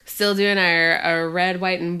Still doing our red,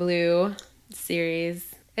 white, and blue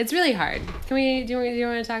series. It's really hard. Do you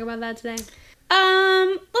want to talk about that today?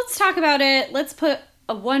 Let's talk about it. Let's put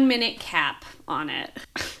a 1-minute cap on it.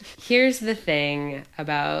 Here's the thing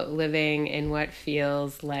about living in what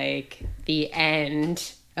feels like the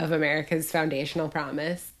end of America's foundational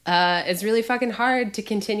promise. It's really fucking hard to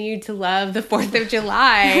continue to love the 4th of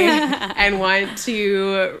July and want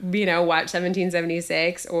to, watch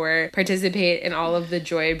 1776 or participate in all of the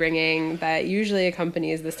joy bringing that usually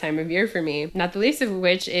accompanies this time of year for me. Not the least of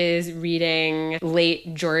which is reading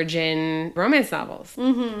late Georgian romance novels.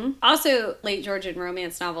 Mm-hmm. Also, late Georgian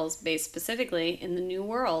romance novels based specifically in the New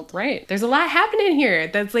World. Right. There's a lot happening here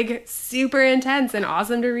that's like super intense and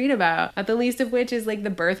awesome to read about. Not the least of which is like the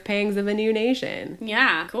birth pangs of a new nation.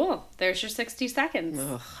 Yeah. Cool. There's your 60 seconds.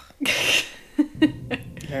 Ugh.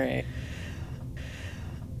 All right.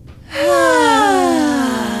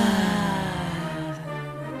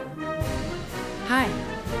 Hi,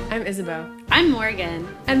 I'm Isabeau. I'm Morgan.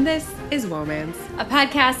 And this is Womance, a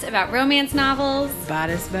podcast about romance novels,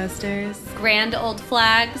 bodice busters, grand old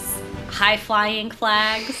flags, high-flying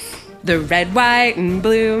flags, the red, white, and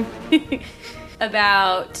blue.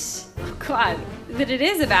 About, that it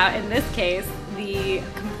is about, in this case, the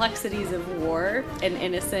complexities of war and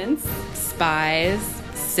innocence, spies,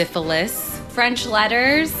 syphilis, French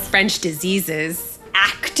letters, French diseases,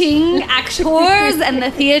 acting, actors and the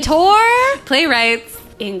theater, playwrights,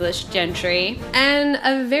 English gentry, and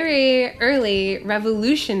a very early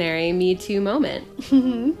revolutionary Me Too moment.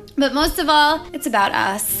 But most of all, it's about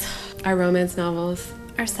us. Our romance novels.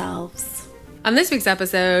 Ourselves. On this week's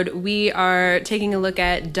episode, we are taking a look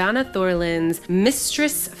at Donna Thorland's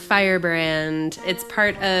Mistress Firebrand. It's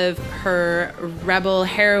part of her Rebel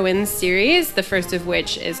Heroine series, the first of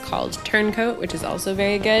which is called Turncoat, which is also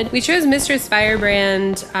very good. We chose Mistress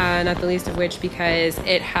Firebrand, not the least of which because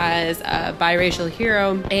it has a biracial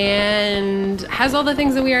hero and has all the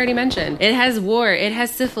things that we already mentioned. It has war, it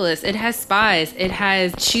has syphilis, it has spies, it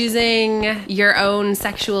has choosing your own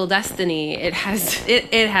sexual destiny. It has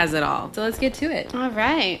it all. So let's get to it. All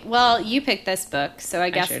right. Well, you picked this book, so I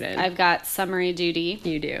guess sure did. I've got summary duty.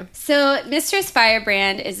 You do. So, Mistress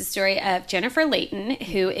Firebrand is the story of Jennifer Layton,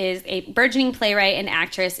 who is a burgeoning playwright and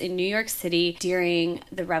actress in New York City during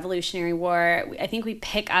the Revolutionary War. I think we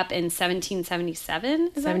pick up in 1777.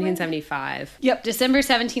 1775. Yep. December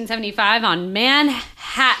 1775 on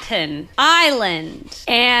Manhattan Island.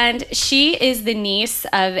 And she is the niece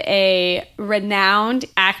of a renowned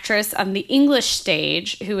actress on the English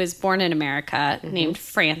stage who was born in America named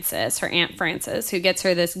Frances, her Aunt Frances, who gets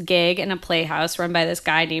her this gig in a playhouse run by this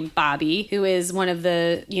guy named Bobby, who is one of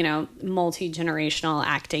the, multi-generational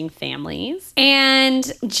acting families.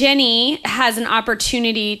 And Jenny has an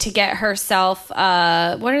opportunity to get herself,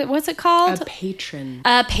 what's it called? A patron.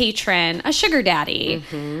 A sugar daddy,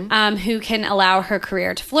 who can allow her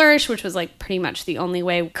career to flourish, which was like pretty much the only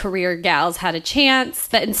way career gals had a chance.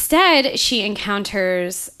 But instead, she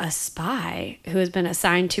encounters a spy who has been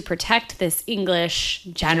assigned to protect this English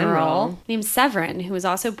general named Severin, who was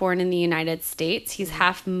also born in the United States. He's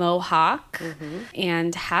half Mohawk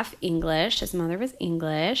and half English. His mother was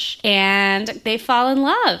English. And they fall in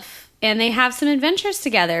love. And they have some adventures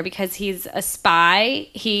together because he's a spy.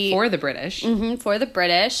 For the British. For the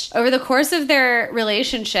British. Over the course of their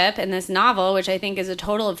relationship in this novel, which I think is a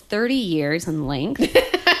total of 30 years in length.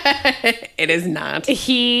 It is not.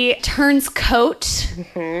 He turns coat,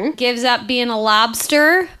 gives up being a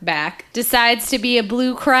lobster, decides to be a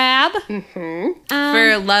blue crab.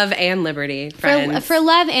 For love and liberty, friends. For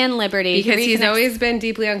love and liberty. Because he's always been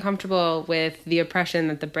deeply uncomfortable with the oppression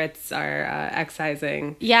that the Brits are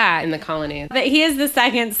excising in the colony. But he is the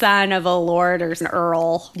second son of a lord or an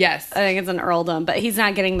earl. Yes. I think it's an earldom, but he's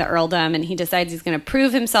not getting the earldom, and he decides he's going to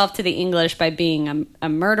prove himself to the English by being a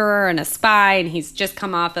murderer and a spy, and he's just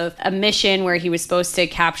come off of a mission where he was supposed to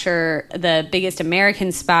capture the biggest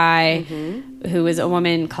American spy, who was a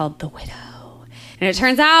woman called the Widow. And it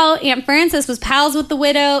turns out Aunt Frances was pals with the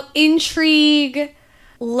Widow. Intrigue,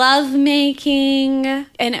 lovemaking,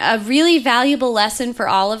 and a really valuable lesson for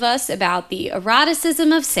all of us about the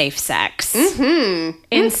eroticism of safe sex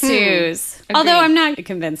ensues. Although I'm not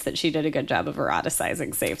convinced that she did a good job of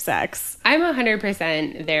eroticizing safe sex. I'm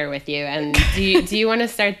 100% there with you. And do you want to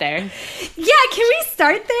start there? Yeah, can we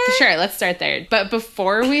start there? Sure, let's start there. But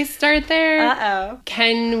before we start there,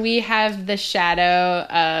 can we have the shadow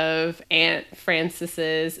of Aunt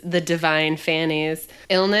Frances's, the divine Fanny's,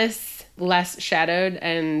 illness less shadowed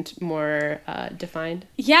and more defined.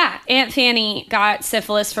 Yeah. Aunt Fanny got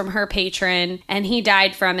syphilis from her patron, and he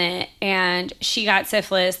died from it. And she got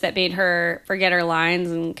syphilis that made her forget her lines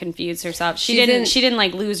and confuse herself. She didn't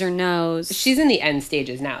like lose her nose. She's in the end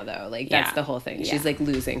stages now, though. Like, that's the whole thing. Yeah. She's like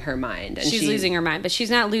losing her mind. And she's losing her mind, but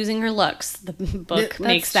she's not losing her looks. The book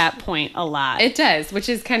makes that point a lot. It does, which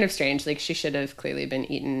is kind of strange. Like, she should have clearly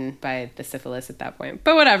been eaten by the syphilis at that point.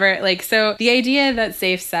 But whatever. Like, so the idea that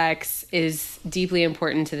safe sex is deeply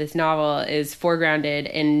important to this novel is foregrounded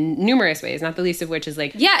in numerous ways, not the least of which is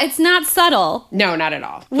like... Yeah, it's not subtle. No, not at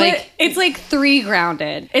all. It's like 3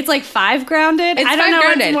 grounded. It's like 5 grounded. It's I don't know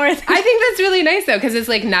grounded. what's more... I think that's really nice, though, because it's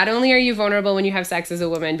like not only are you vulnerable when you have sex as a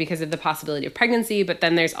woman because of the possibility of pregnancy, but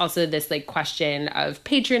then there's also this like question of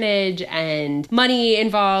patronage and money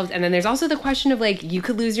involved, and then there's also the question of like you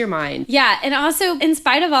could lose your mind. Yeah, and also in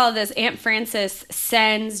spite of all of this, Aunt Frances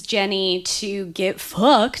sends Jenny to get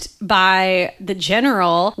fucked by the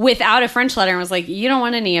general without a French letter and was like, you don't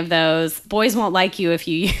want any of those. Boys won't like you if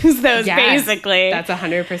you use those, basically. That's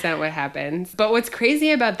 100% what happens. But what's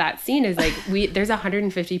crazy about that scene is like there's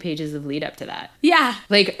 150 pages of lead up to that. Yeah.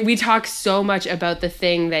 Like, we talk so much about the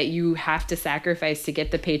thing that you have to sacrifice to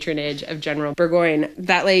get the patronage of General Burgoyne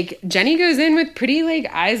that like Jenny goes in with pretty like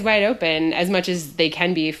eyes wide open, as much as they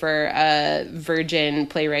can be for a virgin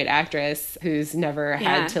playwright actress who's never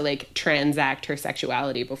had to like transact her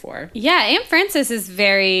sexuality before. Yeah, Aunt Frances is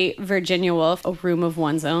very Virginia Woolf, a room of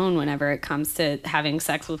one's own whenever it comes to having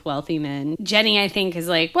sex with wealthy men. Jenny, I think, is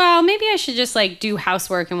like, well, maybe I should just like do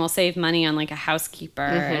housework and we'll save money on like a housekeeper.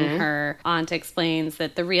 And her aunt explains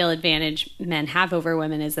that the real advantage men have over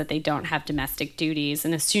women is that they don't have domestic duties.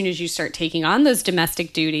 And as soon as you start taking on those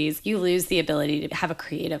domestic duties, you lose the ability to have a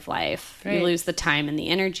creative life. Right. You lose the time and the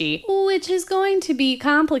energy, which is going to be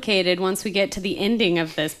complicated once we get to the ending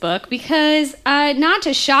of this book because, not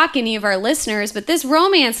to shock any of our listeners, but this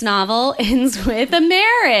romance novel ends with a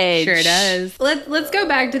marriage. Sure does. Let's go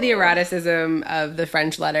back to the eroticism of the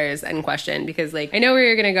French letters in question, because like I know where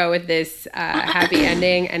you're gonna go with this happy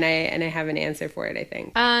ending, and I have an answer for it, I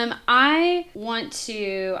think. I'm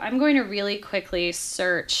going to really quickly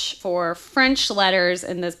search for French letters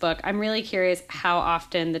in this book. I'm really curious how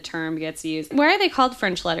often the term gets used. Why are they called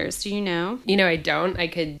French letters? Do you know? You know, I don't. I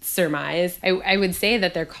could surmise. I would say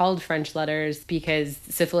that they're called French letters because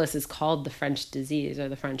syphilis is called the French disease or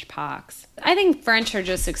the French pox. I think French are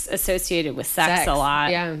just associated with sex a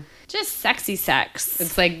lot. Yeah. Just sexy sex.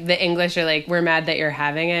 It's like the English are like, we're mad that you're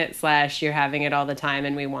having it, / you're having it all the time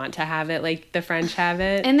and we want to have it like the French have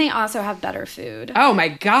it. And they also have better food. Oh my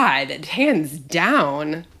God, hands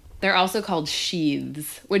down. They're also called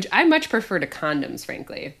sheaths, which I much prefer to condoms,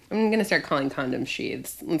 frankly. I'm going to start calling condoms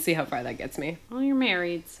sheaths. Let's see how far that gets me. Well, you're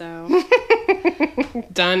married, so.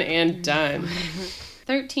 Done and done.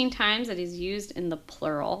 13 times that he's used in the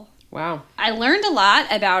plural. Wow. I learned a lot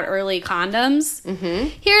about early condoms. Mm-hmm.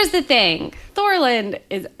 Here's the thing. Thorland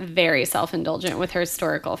is very self-indulgent with her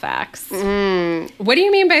historical facts. What do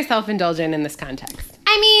you mean by self-indulgent in this context?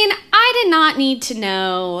 I mean, I did not need to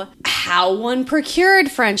know how one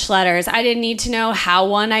procured French letters. I didn't need to know how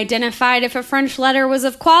one identified if a French letter was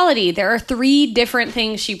of quality. There are 3 different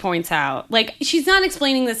things she points out. Like, she's not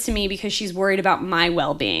explaining this to me because she's worried about my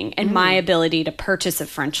well-being and my ability to purchase a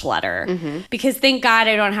French letter. Because thank God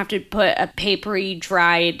I don't have to put a papery,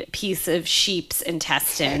 dried piece of sheep's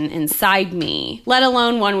intestine inside me, let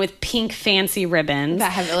alone one with pink fancy ribbons.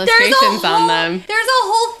 That have illustrations on them. There's a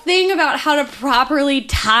whole thing about how to properly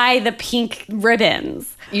tie the pink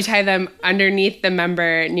ribbons. You tie them underneath the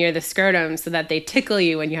member near the scrotum so that they tickle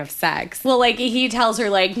you when you have sex. Well, like, he tells her,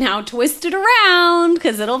 like, now twist it around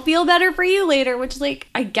because it'll feel better for you later, which, like,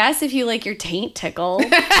 I guess if you like your taint tickled.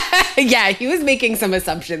 Yeah, he was making some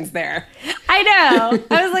assumptions there. I know.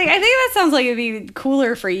 I was like, I think that sounds like it'd be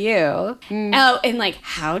cooler for you. Oh, and, like,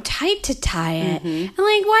 how tight to tie it. And, like,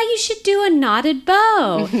 why you should do a knotted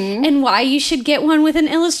bow. And why you should get one with an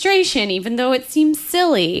illustration, even though it seems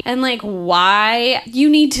silly. And, like, why you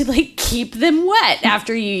need to like keep them wet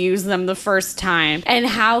after you use them the first time, and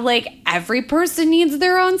how like every person needs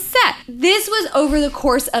their own set. This was over the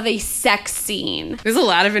course of a sex scene. There's a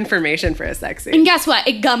lot of information for a sex scene. And guess what?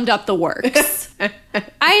 It gummed up the works. I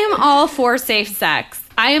am all for safe sex.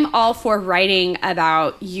 I am all for writing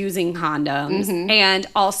about using condoms and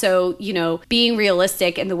also, you know, being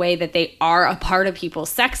realistic in the way that they are a part of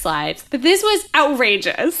people's sex lives. But this was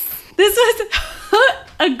outrageous. This was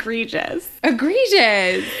egregious.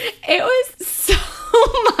 Egregious. It was so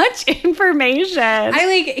much information.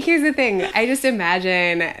 Here's the thing. I just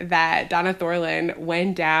imagine that Donna Thorland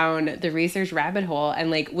went down the research rabbit hole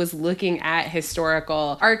and was looking at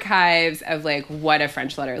historical archives of what a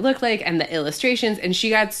French letter looked like and the illustrations, and she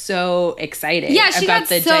got so excited. Yeah, she about got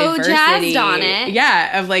the so diversity, jazzed on it.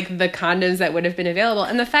 Yeah, of the condoms that would have been available,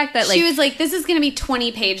 and the fact that she was like, "This is going to be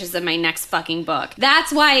 20 pages of my next fucking book."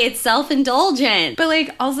 That's why it's self-indulgent. But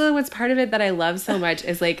also, what's part of it that I love so much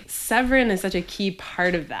is Severin is such a key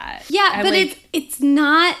part of that. Yeah, and, but it's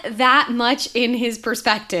not that much in his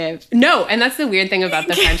perspective. No, and that's the weird thing about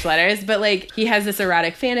the French letters. But he has this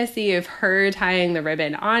erotic fantasy of her tying the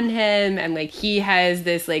ribbon on him, and he has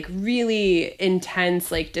this really intense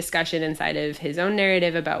discussion inside of his own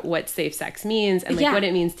narrative about what safe sex means and what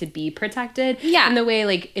it means to be protected. Yeah, and the way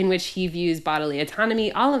in which he views bodily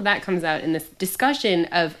autonomy. All of that comes out in this discussion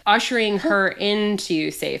of ushering her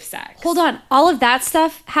into safe sex. Hold on, all of that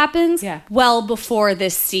stuff happens well before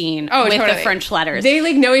this scene with totally. The French letters.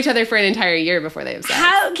 They know each other for an entire year before they have sex.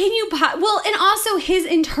 How can you... Well, and also his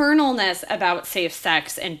internalness about safe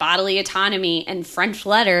sex and bodily autonomy and French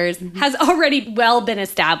letters has already well been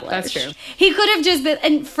established. That's true. He could have just been...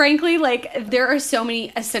 And frankly, there are so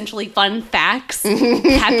many essentially fun facts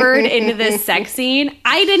peppered into this sex scene.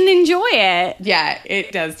 I didn't enjoy it. Yeah,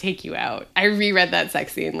 it does take you out. I reread that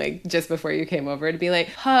sex scene just before you came over to be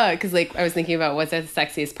because I was thinking about what's the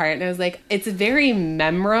sexiest part, and I was it's very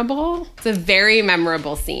memorable. It's a very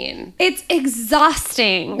memorable scene. It's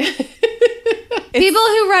exhausting. People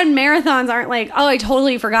who run marathons aren't oh, I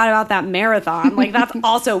totally forgot about that marathon. That's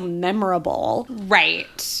also memorable.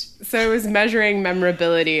 Right. So it was measuring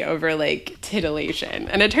memorability over titillation.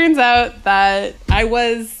 And it turns out that I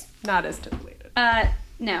was not as titillated.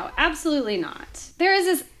 No, absolutely not. There is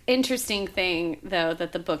this interesting thing, though,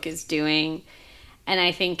 that the book is doing, and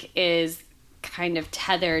I think is kind of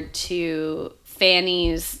tethered to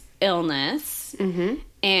Fanny's illness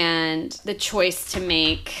and the choice to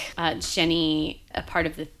make Jenny a part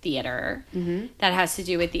of the theater. That has to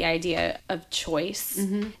do with the idea of choice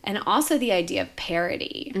and also the idea of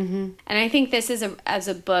parody. And I think this is as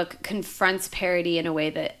a book confronts parody in a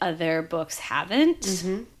way that other books haven't.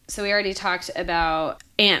 So we already talked about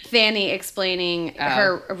Aunt Fanny explaining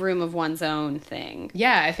her room of one's own thing.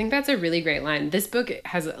 Yeah, I think that's a really great line. This book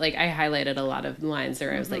has, I highlighted a lot of lines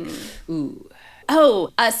where I was ooh. Oh,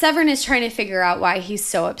 Severin is trying to figure out why he's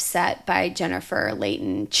so upset by Jennifer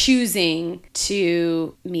Layton choosing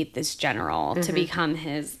to meet this general to become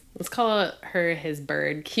his... Let's call her his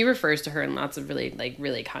bird. He refers to her in lots of really,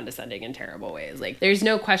 really condescending and terrible ways. There's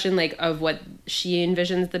no question, of what she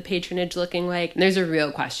envisions the patronage looking like. And there's a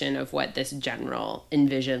real question of what this general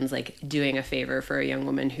envisions, doing a favor for a young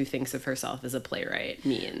woman who thinks of herself as a playwright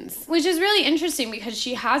means. Which is really interesting because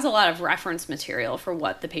she has a lot of reference material for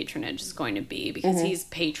what the patronage is going to be because he's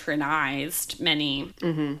patronized many.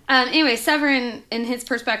 Anyway, Severin, in his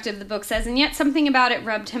perspective, the book says, and yet something about it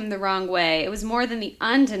rubbed him the wrong way. It was more than the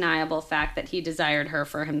undeniable fact that he desired her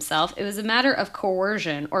for himself. It was a matter of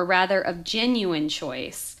coercion, or rather of genuine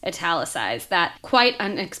choice, italicized, that quite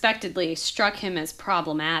unexpectedly struck him as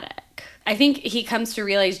problematic. I think he comes to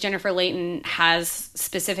realize Jennifer Layton has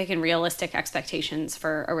specific and realistic expectations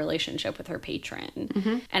for a relationship with her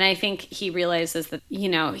patron. And I think he realizes that,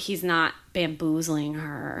 he's not bamboozling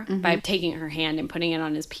her by taking her hand and putting it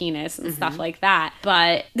on his penis and stuff like that.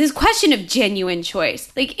 But this question of genuine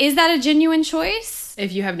choice, is that a genuine choice?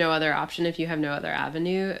 If you have no other option, if you have no other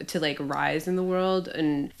avenue to rise in the world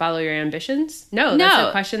and follow your ambitions? No, that's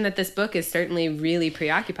a question that this book is certainly really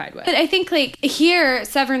preoccupied with. But I think here,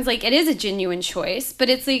 Severin's it is a genuine choice, but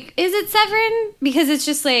it's is it Severin? Because it's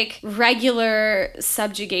just regular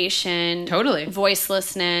subjugation. Totally.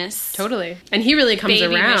 Voicelessness. Totally. And he really comes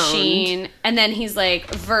baby around. Machine. And then he's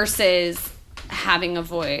versus having a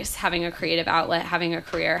voice, having a creative outlet, having a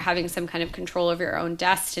career, having some kind of control over your own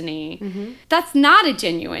destiny. That's not a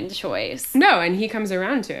genuine choice. No, and he comes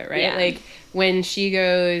around to it, right? Yeah. When she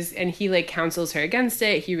goes and he counsels her against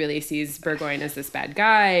it, he really sees Burgoyne as this bad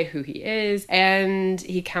guy, who he is, and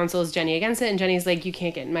he counsels Jenny against it, and Jenny's you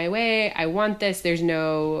can't get in my way, I want this, there's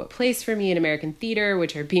no place for me in American theater,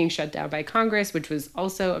 which are being shut down by Congress, which was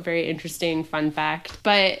also a very interesting fun fact,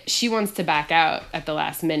 but she wants to back out at the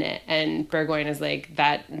last minute, and Burgoyne is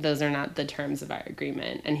those are not the terms of our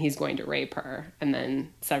agreement, and he's going to rape her, and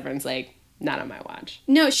then Severin's not on my watch.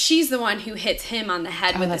 No, she's the one who hits him on the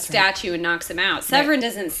head with a statue and knocks him out. Severin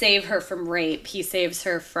doesn't save her from rape. He saves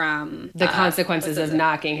her from... the consequences of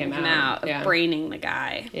knocking him out. Of braining the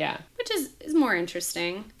guy. Yeah. which is more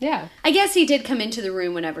interesting. Yeah. I guess he did come into the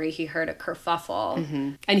room whenever he heard a kerfuffle.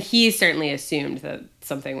 Mm-hmm. And he certainly assumed that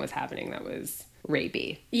something was happening that was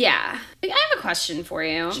rapey. Yeah. I have a question for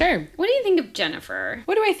you. Sure. What do you think of Jennifer?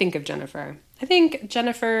 What do I think of Jennifer? I think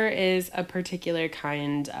Jennifer is a particular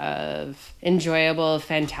kind of enjoyable,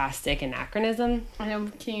 fantastic anachronism.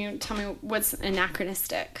 Can you tell me what's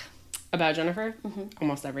anachronistic? About Jennifer? Mm-hmm.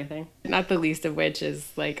 Almost everything. Not the least of which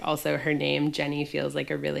is, like, also her name. Jenny feels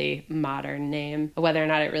like a really modern name. Whether or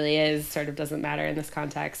not it really is sort of doesn't matter in this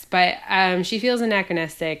context. But she feels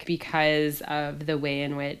anachronistic because of the way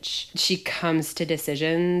in which she comes to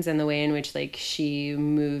decisions and the way in which, like, she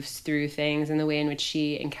moves through things and the way in which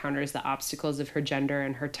she encounters the obstacles of her gender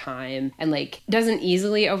and her time and, like, doesn't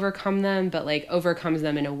easily overcome them, but, like, overcomes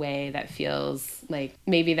them in a way that feels like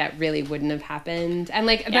maybe that really wouldn't have happened. And,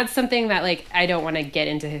 like, that's something that, like, I don't want to get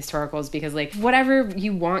into historicals because, like, whatever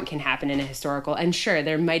you want can happen in a historical, and sure,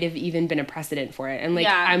 there might have even been a precedent for it, and, like,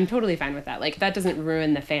 I'm totally fine with that. Like, that doesn't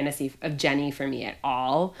ruin the fantasy of Jenny for me at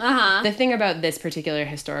all. The thing about this particular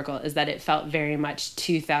historical is that it felt very much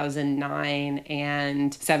 2009 and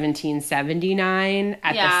 1779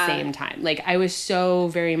 at the same time. Like, I was so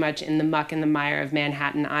very much in the muck and the mire of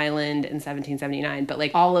Manhattan Island in 1779, but,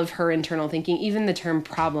 like, all of her internal thinking, even the term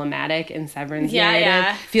problematic in Severin's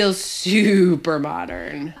narrative feels super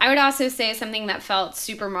modern. I would also say something that felt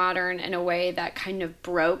super modern in a way that kind of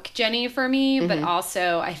broke Jenny for me, but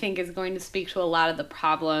also I think is going to speak to a lot of the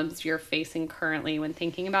problems you're facing currently when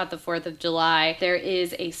thinking about the 4th of July. There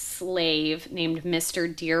is a slave named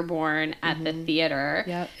Mr. Dearborn at the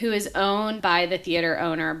theater who is owned by the theater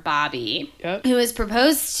owner, Bobby, who has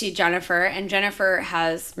proposed to Jennifer, and Jennifer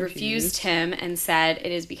has refused him and said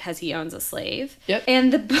it is because he owns a slave.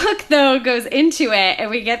 And the book, though, goes into it, and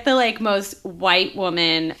we get the, like, most white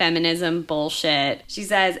woman feminism bullshit. She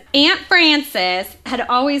says, Aunt Frances had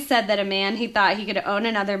always said that a man who thought he could own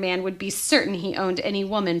another man would be certain he owned any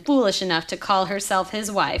woman foolish enough to call herself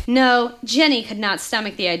his wife. No, Jenny could not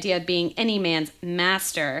stomach the idea of being any man's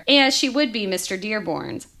master, as she would be Mr.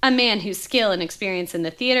 Dearborn's, a man whose skill and experience in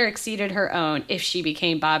the theater exceeded her own if she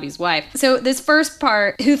became Bobby's wife. So this first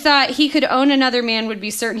part, who thought he could own another man would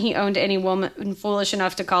be certain he owned any woman foolish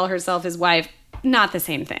enough to call herself his wife, not the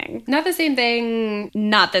same thing. Not the same thing.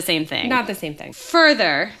 Not the same thing. Not the same thing.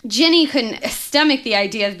 Further, Jenny couldn't stomach the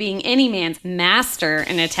idea of being any man's master,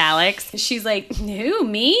 in italics. She's like, who,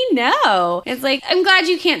 me? No. It's like, I'm glad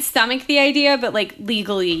you can't stomach the idea, but, like,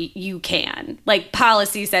 legally you can. Like,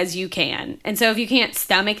 policy says you can. And so if you can't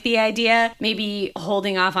stomach the idea, maybe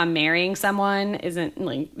holding off on marrying someone isn't,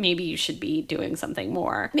 like, maybe you should be doing something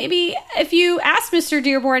more. Maybe if you ask Mr.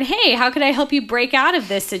 Dearborn, hey, how could I help you break out of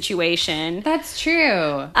this situation? That's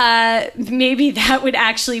true. Maybe that would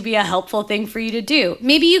actually be a helpful thing for you to do.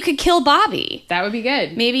 Maybe you could kill Bobby. That would be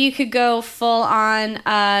good. Maybe you could go full on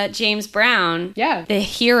James Brown, the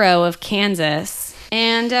hero of Kansas,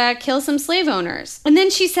 and kill some slave owners. And then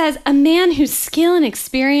she says, a man whose skill and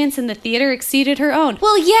experience in the theater exceeded her own.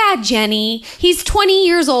 Well, yeah, Jenny, he's 20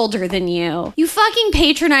 years older than you. You fucking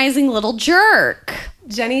patronizing little jerk.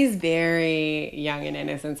 Jenny's very young and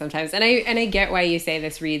innocent sometimes, and I get why you say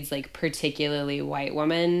this reads like particularly white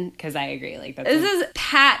woman, because I agree. Like this is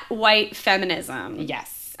pat white feminism.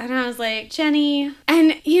 Yes. And I was like, Jenny,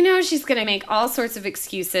 and you know she's going to make all sorts of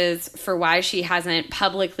excuses for why she hasn't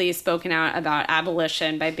publicly spoken out about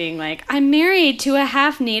abolition by being like, I'm married to a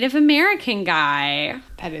half Native American guy.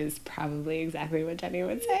 That is probably exactly what Jenny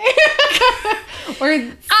would say. Or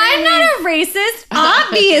I'm not a racist,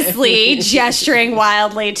 obviously, gesturing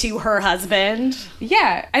wildly to her husband.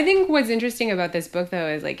 Yeah, I think what's interesting about this book, though,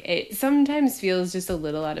 is like it sometimes feels just a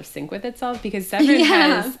little out of sync with itself, because Severin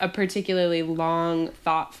has a particularly long,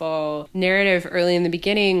 thoughtful narrative early in the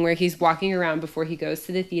beginning where he's walking around before he goes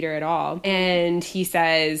to the theater at all. And he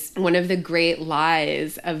says, one of the great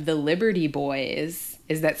lies of the Liberty Boys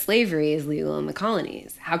is that slavery is legal in the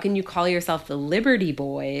colonies. How can you call yourself the Liberty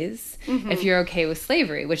Boys if you're okay with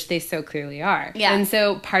slavery, which they so clearly are? Yeah. And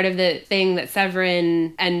so part of the thing that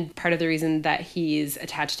Severin, and part of the reason that he's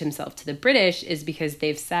attached himself to the British, is because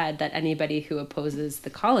they've said that anybody who opposes the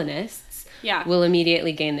colonists will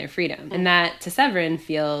immediately gain their freedom. And that, to Severin,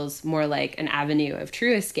 feels more like an avenue of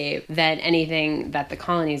true escape than anything that the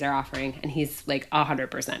colonies are offering. And he's like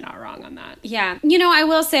 100% not wrong on that. Yeah. You know, I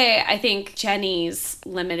will say, I think Jenny's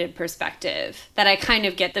limited perspective, that I kind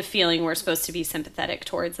of get the feeling we're supposed to be sympathetic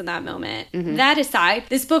towards in that moment. That aside,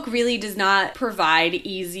 this book really does not provide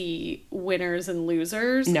easy winners and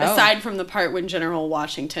losers. No. Aside from the part when General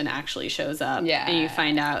Washington actually shows up. Yeah. And you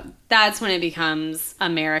find out that's when it becomes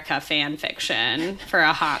America fan fiction for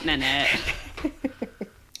a hot minute.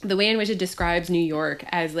 the way in which it describes New York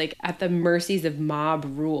as like at the mercies of mob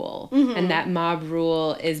rule. And that mob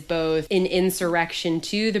rule is both in insurrection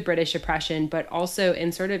to the British oppression, but also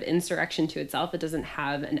in sort of insurrection to itself. It doesn't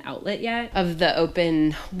have an outlet yet of the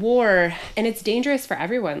open war. And it's dangerous for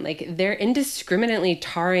everyone. Like they're indiscriminately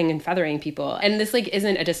tarring and feathering people. And this like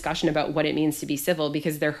isn't a discussion about what it means to be civil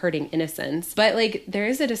because they're hurting innocents. But like there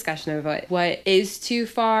is a discussion about what is too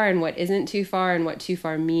far and what isn't too far and what too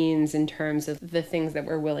far means in terms of the things that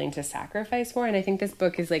we're willing to sacrifice for. And I think this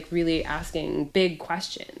book is like really asking big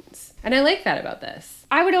questions. And I like that about this.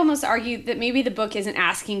 I would almost argue that maybe the book isn't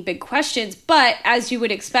asking big questions, but as you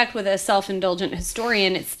would expect with a self-indulgent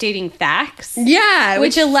historian, it's stating facts. Yeah.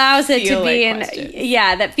 Which allows it to be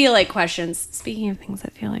that feel like questions. Speaking of things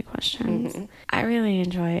that feel like questions, I really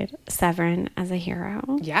enjoyed Severin as a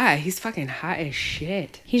hero. Yeah, he's fucking hot as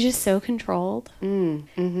shit. He's just so controlled.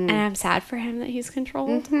 And I'm sad for him that he's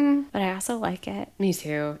controlled, but I also like it. Me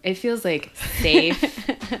too. It feels like safe,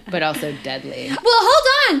 but also deadly. Well,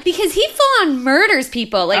 hold on, because he full on murders people.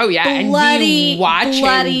 Like, bloody,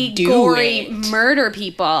 gory murder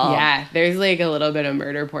people. Yeah, there's like a little bit of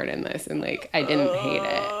murder porn in this, and like I didn't hate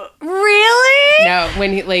it. Really? No,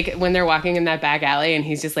 when they're walking in that back alley and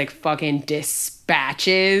he's just like fucking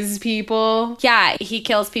dispatches people. Yeah, he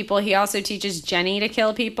kills people. He also teaches Jenny to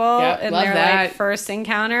kill people in their like first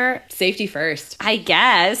encounter. Safety first. I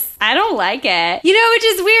guess. I don't like it. You know, which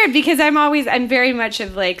is weird because I'm very much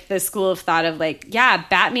of like the school of thought of like, yeah,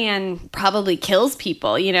 Batman probably kills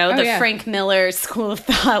people, you know, Frank Miller school of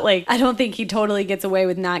thought. Like, I don't think he totally gets away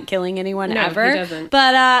with not killing anyone ever. He doesn't.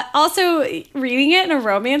 But also reading it in a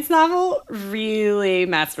romance novel really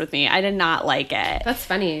messed with me. I did not like it. That's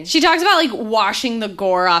funny. She talks about like washing the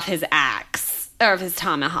gore off his axe. Or of his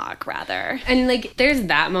tomahawk, rather. And, like, there's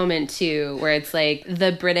that moment, too, where it's, like,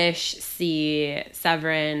 the British see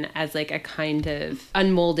Severin as, like, a kind of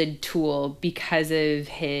unmolded tool because of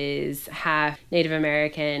his half Native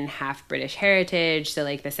American, half British heritage. So,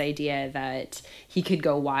 like, this idea that he could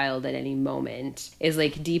go wild at any moment is,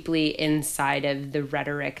 like, deeply inside of the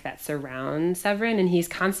rhetoric that surrounds Severin. And he's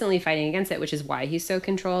constantly fighting against it, which is why he's so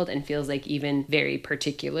controlled and feels, like, even very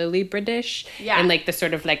particularly British. Yeah. And, like, the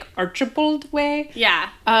sort of, like, Archibald way. Yeah.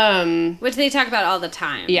 Which they talk about all the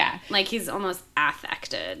time. Yeah. Like he's almost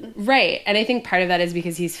affected. Right. And I think part of that is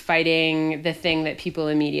because he's fighting the thing that people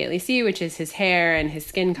immediately see, which is his hair and his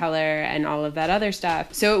skin color and all of that other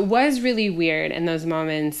stuff. So it was really weird in those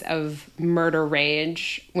moments of murder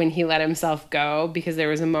rage when he let himself go, because there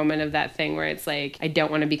was a moment of that thing where it's like, I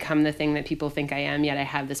don't want to become the thing that people think I am, yet I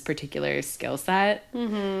have this particular skill set.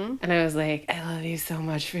 And I was like, I love you so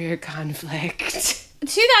much for your conflict.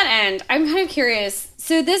 To that end, I'm kind of curious.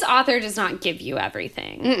 So this author does not give you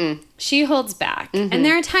everything. She holds back. And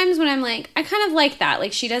there are times when I'm like, I kind of like that.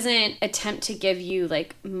 Like she doesn't attempt to give you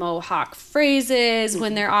like Mohawk phrases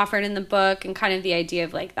when they're offered in the book, and kind of the idea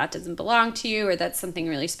of like, that doesn't belong to you, or that's something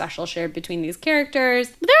really special shared between these characters.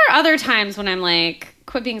 But there are other times when I'm like,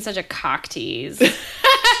 quit being such a cock tease.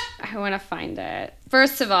 I want to find it.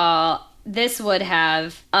 First of all, this would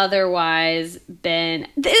have otherwise been...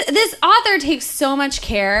 This author takes so much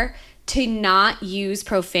care to not use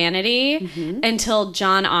profanity until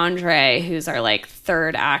John Andre, who's our, like,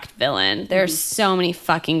 third act villain. There's so many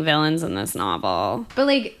fucking villains in this novel. But,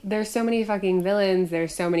 like, there's so many fucking villains.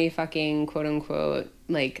 There's so many fucking, quote-unquote,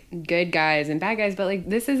 like, good guys and bad guys. But, like,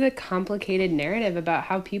 this is a complicated narrative about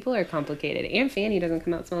how people are complicated. Aunt Fanny doesn't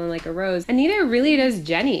come out smelling like a rose. And neither really does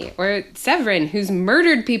Jenny or Severin, who's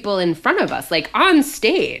murdered people in front of us, like, on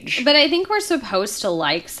stage. But I think we're supposed to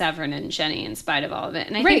like Severin and Jenny in spite of all of it.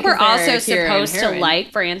 And I think we're also supposed to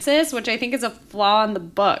like Frances, which I think is a flaw in the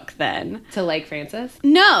book, then. To like Frances?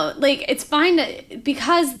 No, like, it's fine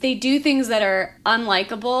because they do things that are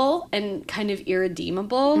unlikable and kind of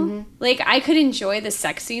irredeemable. Like, I could enjoy the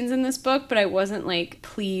sex scenes in this book, but I wasn't, like,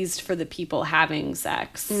 pleased for the people having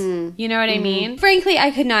sex. You know what I mean? Frankly, I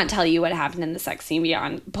could not tell you what happened in the sex scene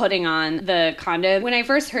beyond putting on the condom. When I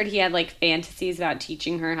first heard he had, like, fantasies about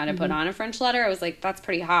teaching her how to put on a French letter, I was like, that's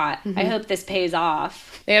pretty hot. I hope this pays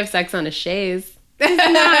off. They have sex on a chaise.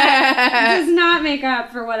 Does not make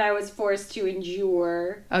up for what I was forced to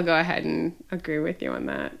endure. I'll go ahead and agree with you on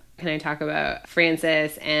that. Can I talk about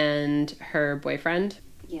Frances and her boyfriend?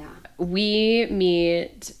 Yeah. We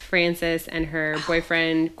meet Frances and her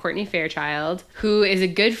boyfriend, Courtney Fairchild, who is a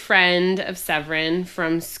good friend of Severin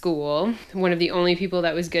from school, one of the only people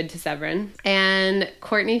that was good to Severin. And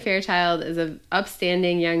Courtney Fairchild is an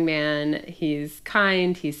upstanding young man. He's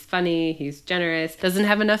kind, he's funny, he's generous, doesn't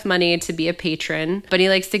have enough money to be a patron, but he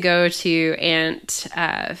likes to go to Aunt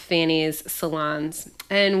Fanny's salons.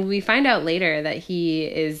 And we find out later that he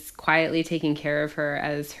is quietly taking care of her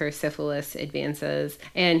as her syphilis advances.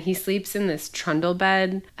 And he sleeps in this trundle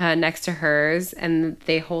bed next to hers, and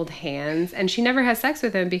they hold hands. And she never has sex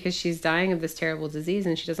with him because she's dying of this terrible disease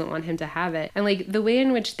and she doesn't want him to have it. And like the way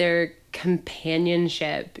in which their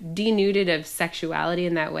companionship denuded of sexuality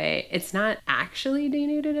in that way, it's not actually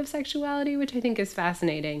denuded of sexuality, which I think is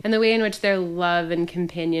fascinating. And the way in which their love and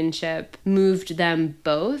companionship moved them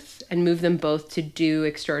both and moved them both to do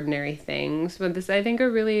extraordinary things. But this, I think,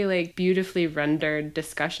 a really like beautifully rendered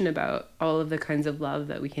discussion about all of the kinds of love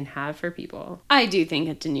that we can have for people. I do think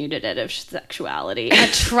it denuded it of sexuality. A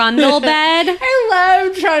trundle bed. I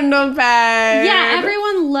love trundle bed. Yeah,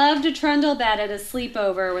 everyone loved a trundle bed at a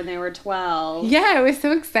sleepover when they were 12. Yeah, it was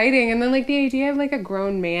so exciting. And then like the idea of like a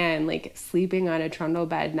grown man like sleeping on a trundle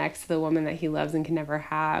bed next to the woman that he loves and can never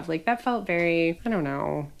have, like that felt very, I don't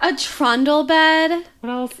know. A trundle bed? What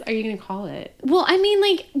else are you gonna call it? Well, I mean,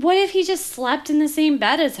 like, what if he just slept in the same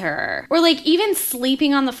bed as her? Or like even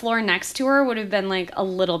sleeping on the floor next to her would have been like a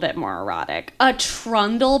little bit more erotic. A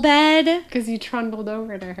trundle bed? Because you trundled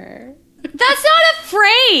over to her. That's not a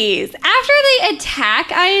phrase. After the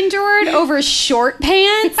attack I endured over short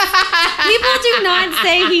pants, people do not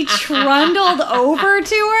say he trundled over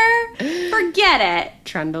to her. Forget it.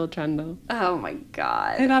 Trundle. Oh my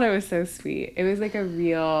God. I thought it was so sweet. It was like a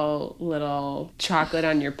real little chocolate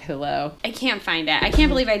on your pillow. I can't find it. I can't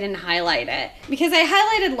believe I didn't highlight it. Because I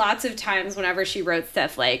highlighted lots of times whenever she wrote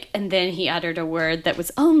stuff like, and then he uttered a word that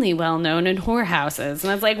was only well known in whorehouses.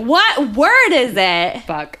 And I was like, what word is it?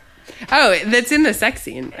 Fuck. Oh, that's in the sex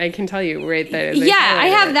scene. I can tell you right there. Yeah, I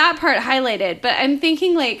have that part highlighted. But I'm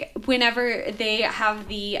thinking like whenever they have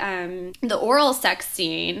the oral sex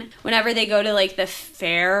scene, whenever they go to like the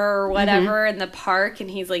fair or whatever in the park, and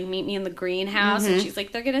he's like, meet me in the greenhouse, and she's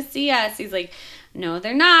like, they're gonna see us. He's like, no,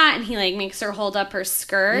 they're not. And he like makes her hold up her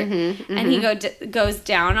skirt, and he goes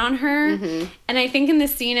down on her. And I think in the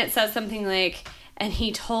scene it says something like, and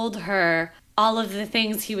he told her all of the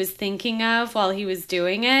things he was thinking of while he was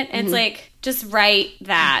doing it. And it's like, just write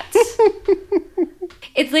that.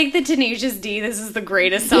 It's like the Tenacious D, this is the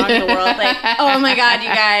greatest song in the world. Like, oh my God, you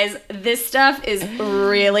guys, this stuff is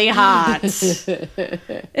really hot. It's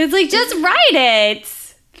like, just write it.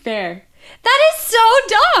 Fair. That is so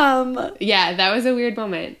dumb. Yeah, that was a weird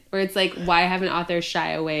moment where it's like, why have an author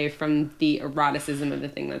shy away from the eroticism of the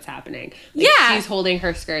thing that's happening? Like, yeah. She's holding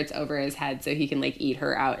her skirts over his head so he can like eat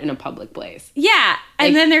her out in a public place. Yeah. And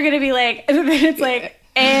like, then they're going to be like, and then it's like,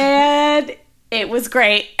 and it was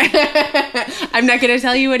great. I'm not going to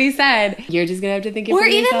tell you what he said. You're just going to have to think it or for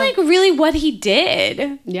even yourself. like really what he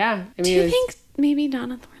did. Yeah. I mean, do you think maybe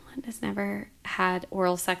Donna Thorland has never had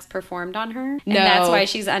oral sex performed on her? And no. that's why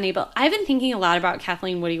she's unable. I've been thinking a lot about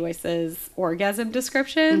Kathleen Woody-Woyce's orgasm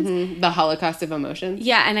descriptions. The Holocaust of emotions.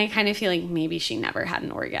 Yeah, and I kind of feel like maybe she never had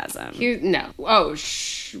an orgasm. No. Oh,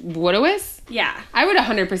 Woodowis? Yeah. I would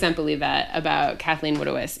 100% believe that about Kathleen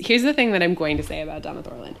Woodowis. Here's the thing that I'm going to say about Donna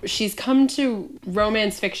Thorland. She's come to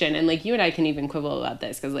romance fiction, and like you and I can even quibble about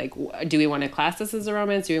this, because like, do we want to class this as a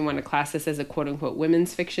romance? Do we want to class this as a quote-unquote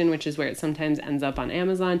women's fiction, which is where it sometimes ends up on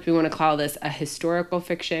Amazon? Do we want to call this a historical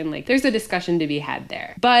fiction? Like, there's a discussion to be had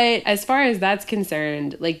there. But as far as that's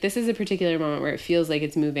concerned, like, this is a particular moment where it feels like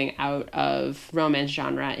it's moving out of romance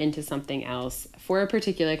genre into something else for a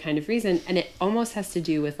particular kind of reason, and it almost has to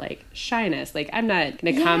do with like shyness. Like, I'm not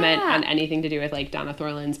going to comment on anything to do with like Donna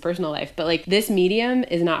Thorland's personal life, but like, this medium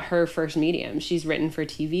is not her first medium. She's written for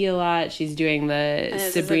TV a lot. She's doing the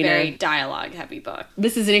this Sabrina. Is a very dialogue heavy book.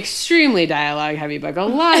 This is an extremely dialogue heavy book. A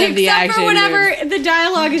lot of the action. Except for whenever the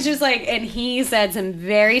dialogue is just like, and he said some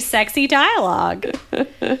very sexy dialogue.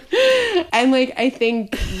 And like, I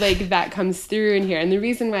think like that comes through in here. And the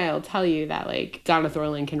reason why I'll tell you that like Donna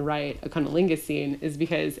Thorland can write a cunnilingus scene is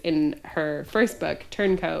because in her first book,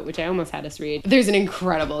 Turncoat, which I almost had us read, there's an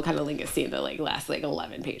incredible cunnilingus scene that like lasts like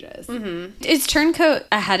 11 pages. Is Turncoat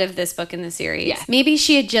ahead of this book in the series? Yeah. Maybe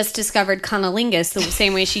she had just discovered cunnilingus the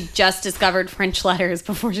same way she just discovered French letters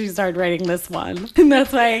before she started writing this one. And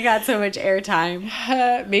that's why it got so much airtime.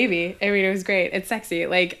 Maybe. I mean, it was great. It's sexy.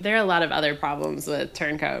 Like, there are a lot of other problems with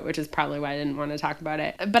Turncoat, which is probably why I didn't want to talk about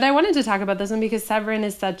it. But I wanted to talk about this one because Severin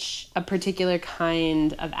is such a particular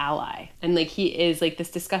kind of ally. And like, he is like this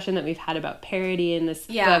discussion that we've had about parody in this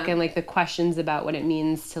book, and like the questions about what it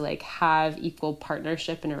means to like have equal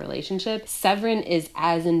partnership in a relationship, Severin is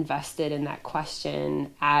as invested in that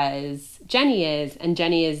question as Jenny is, and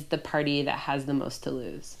Jenny is the party that has the most to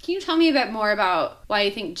lose. Can you tell me a bit more about why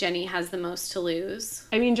you think Jenny has the most to lose?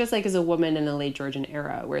 I mean, just like as a woman in the late Georgian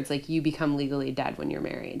era, where it's like you become legally dead when you're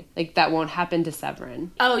married. Like that won't happen to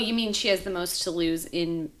Severin. Oh, you mean she has the most to lose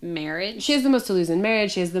in marriage? She has the most to lose in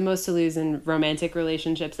marriage. She has the most to lose in romantic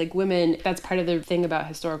relationships. Like women, that's part of the thing about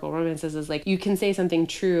historical romances is like you can say something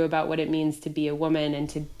true about what it means to be a woman and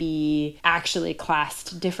to be actually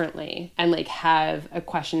classed differently and like have a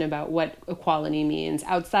question about what equality means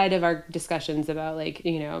outside of our discussions about like,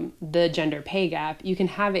 you know, the gender pay gap. You can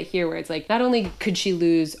have it here where it's like not only could she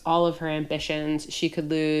lose all of her ambitions, she could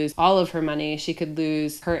lose all of her money, she could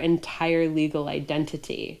lose her entire legal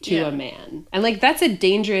identity to a man. And like that's a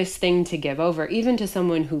dangerous thing to give over, even to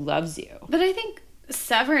someone who loves you. But I think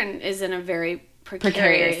Severin is in a very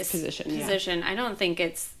precarious position. Yeah. I don't think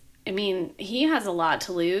it's, I mean, he has a lot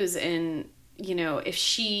to lose in, you know, if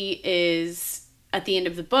she is, at the end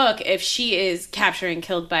of the book, if she is captured and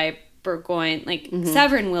killed by Burgoyne, like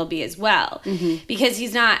Severin will be as well, because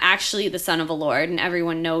he's not actually the son of a lord, and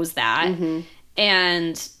everyone knows that.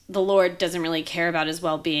 And the lord doesn't really care about his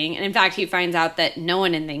well-being. And in fact, he finds out that no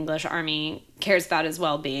one in the English army cares about his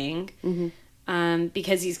well-being,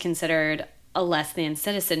 because he's considered a less than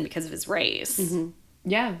citizen because of his race.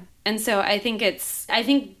 Yeah. And so I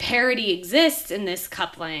think parity exists in this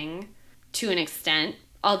coupling to an extent,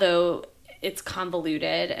 although it's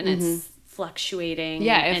convoluted and it's fluctuating.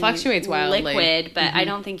 Yeah, it fluctuates wildly. Liquid, but I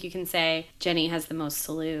don't think you can say Jenny has the most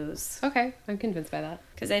to lose. Okay, I'm convinced by that.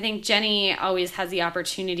 Because I think Jenny always has the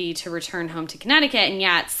opportunity to return home to Connecticut, and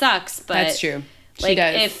yeah, it sucks, but... That's true. Like,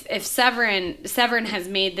 if Severin has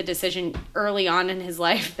made the decision early on in his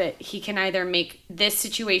life that he can either make this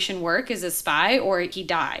situation work as a spy or he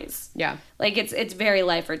dies. Yeah. Like, it's very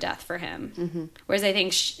life or death for him. Whereas I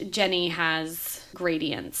think Jenny has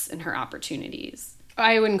gradients in her opportunities.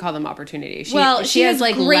 I wouldn't call them opportunities. She has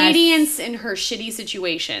like gradients in her shitty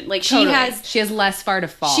situation. Like she has less far to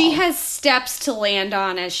fall. She has steps to land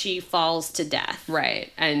on as she falls to death.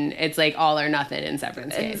 Right. And it's like all or nothing in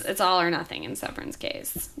Severin's case. It's all or nothing in Severin's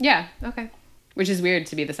case. Yeah. Okay. Which is weird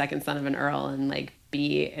to be the second son of an earl and like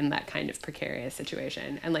be in that kind of precarious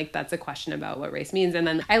situation. And like that's a question about what race means. And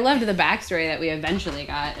then I loved the backstory that we eventually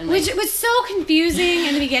got. And which was so confusing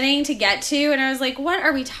in the beginning to get to. And I was like, what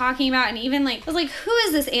are we talking about? And even like, I was like, who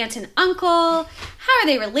is this aunt and uncle? How are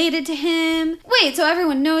they related to him? Wait, so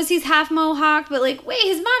everyone knows he's half Mohawk, but like, wait,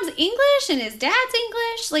 his mom's English and his dad's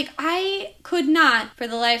English? Like, I could not, for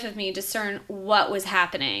the life of me, discern what was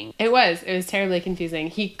happening. It was terribly confusing.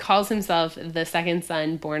 He calls himself the second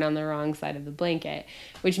son born on the wrong side of the blanket,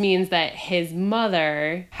 which means that his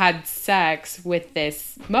mother had sex with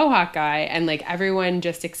this Mohawk guy, and like everyone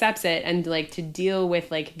just accepts it. And like to deal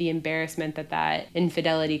with like the embarrassment that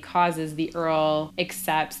infidelity causes, the earl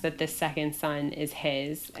accepts that the second son is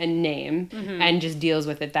his and name and just deals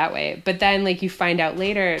with it that way. But then like you find out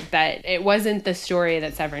later that it wasn't the story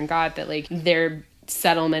that Severin got, that like their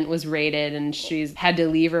settlement was raided and she's had to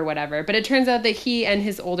leave or whatever. But it turns out that he and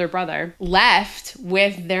his older brother left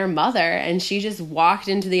with their mother, and she just walked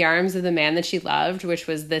into the arms of the man that she loved, which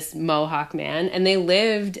was this Mohawk man, and they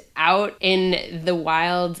lived out in the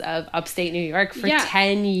wilds of upstate New York for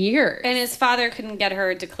 10 years. And his father couldn't get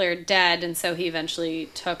her declared dead, and so he eventually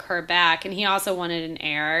took her back, and he also wanted an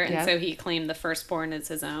heir, and so he claimed the firstborn as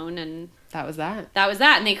his own, and that was that.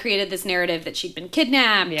 And they created this narrative that she'd been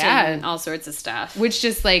kidnapped and all sorts of stuff. Which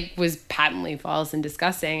just, like, was patently false and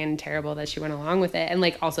disgusting and terrible that she went along with it. And,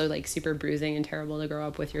 like, also, like, super bruising and terrible to grow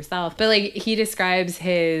up with yourself. But, like, he describes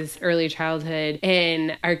his early childhood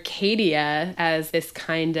in Arcadia as this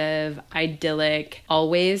kind of idyllic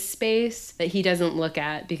always space that he doesn't look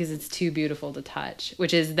at because it's too beautiful to touch.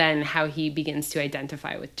 Which is then how he begins to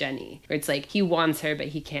identify with Jenny. Where it's like, he wants her, but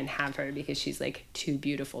he can't have her because she's, like, too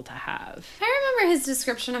beautiful to have. I remember his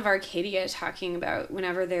description of Arcadia talking about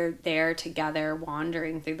whenever they're there together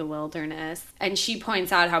wandering through the wilderness, and she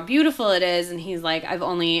points out how beautiful it is, and he's like, I've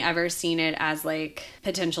only ever seen it as like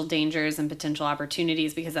potential dangers and potential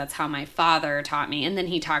opportunities because that's how my father taught me. And then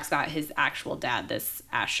he talks about his actual dad, this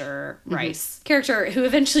Asher Rice character who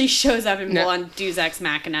eventually shows up in full on Deus Ex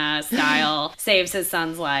Machina style, saves his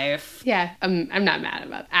son's life. Yeah, I'm not mad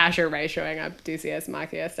about Asher Rice showing up Deus Ex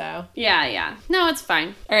Machina style. Yeah. No, it's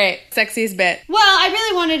fine. All right, sex sexiest bit? Well, I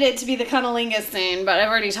really wanted it to be the cunnilingus scene, but I've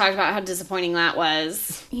already talked about how disappointing that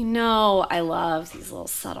was. You know, I love these little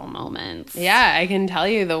subtle moments. Yeah, I can tell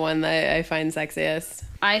you the one that I find sexiest.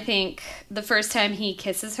 I think the first time he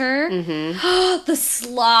kisses her, the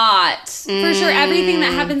slot. For sure, everything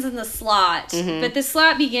that happens in the slot. But the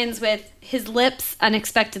slot begins with his lips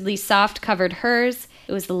unexpectedly soft covered hers.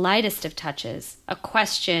 It was the lightest of touches. A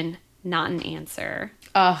question, not an answer.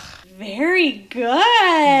 Ugh. Very good.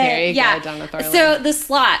 Very good, Donna Thorland. So the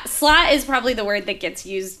slot. Slot is probably the word that gets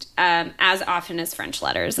used as often as French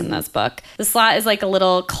letters in this book. The slot is like a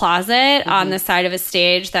little closet on the side of a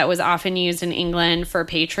stage that was often used in England for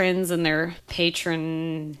patrons and their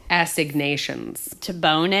patron assignations to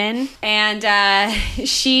bone in. And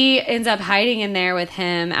she ends up hiding in there with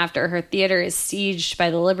him after her theater is sieged by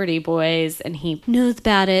the Liberty Boys, and he knows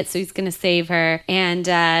about it, so he's going to save her. And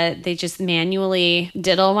they just manually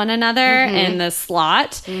diddle one another in the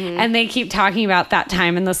slot, and they keep talking about that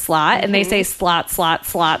time in the slot, and they say slot, slot,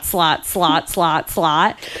 slot, slot, slot, slot,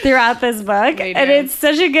 slot throughout this book, and it's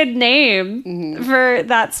such a good name for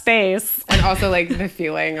that space. And also like the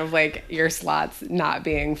feeling of like your slots not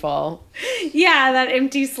being full. Yeah, that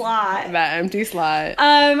empty slot. That empty slot.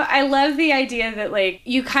 I love the idea that like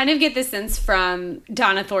you kind of get the sense from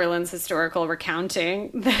Donna Thorland's historical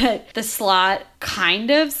recounting that the slot kind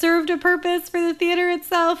of served a purpose for the theater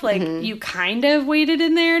itself. Like you kind of waited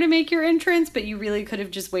in there to make your entrance, but you really could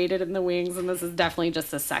have just waited in the wings, and this is definitely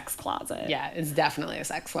just a sex closet. Yeah, it's definitely a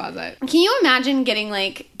sex closet. Can you imagine getting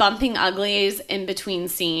like bumping uglies in between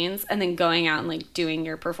scenes and then going out and like doing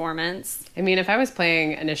your performance? I mean, if I was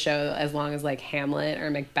playing in a show as long as like Hamlet or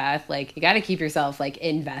Macbeth, like you got to keep yourself like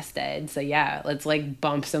invested. So yeah, let's like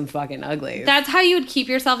bump some fucking uglies. That's how you would keep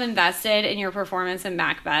yourself invested in your performance in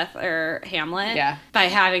Macbeth or Hamlet. Yeah. By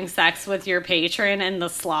having sex with your patron in the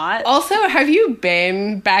slot. Also, have you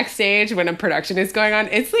been backstage when a production is going on?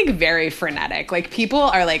 It's like very frenetic. Like people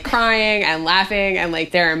are like crying and laughing, and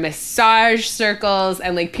like there are massage circles,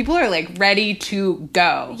 and like people are like ready to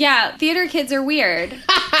go. Yeah, theater kids are weird.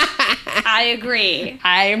 I agree.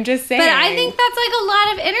 I am just saying. But I think that's like a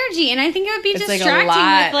lot of energy, and I think it would be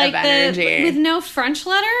distracting with like with no French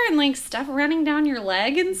letter and like stuff running down your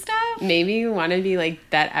leg and stuff. Maybe you want to be like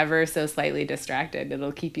that ever so slightly distracted.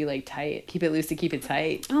 It'll keep you like tight. Keep it loose to keep it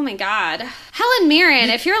tight. Oh my God. Helen Mirren,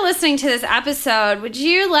 if you're listening to this episode, would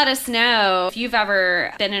you let us know if you've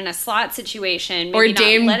ever been in a slot situation? Maybe or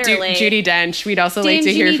Dame Judi Dench. We'd also like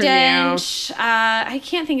to hear from Dench. You. I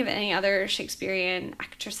can't think of any other Shakespearean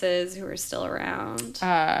actresses who are still around.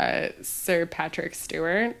 Sir Patrick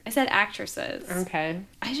Stewart. I said actresses. Okay.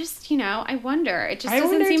 I just, I wonder. It just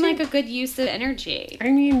doesn't seem like a good use of energy. I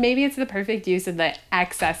mean, maybe it's the perfect use of the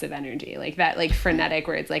excess of energy. Like that, like frenetic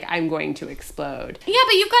where it's like, I'm going to explode. Yeah,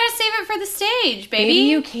 but you've got to save it for the stage, baby. Maybe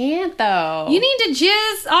you can't, though. You need to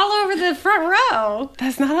jizz all over the front row.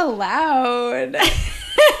 That's not allowed.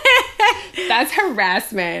 That's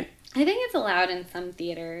harassment. I think it's allowed in some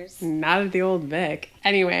theaters. Not at the Old Vic.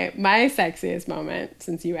 Anyway, my sexiest moment,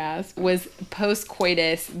 since you asked, was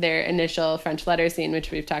post-coitus, their initial French letter scene,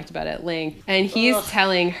 which we've talked about at length. And he's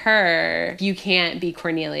telling her, you can't be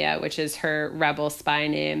Cornelia, which is her rebel spy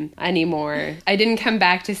name, anymore. I didn't come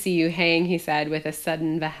back to see you hang, he said, with a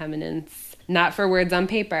sudden vehemence. Not for words on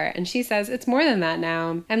paper. And she says, it's more than that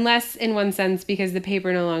now. And less in one sense because the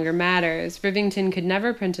paper no longer matters. Rivington could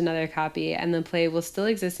never print another copy, and the play will still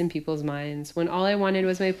exist in people's minds. When all I wanted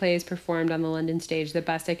was my plays performed on the London stage, the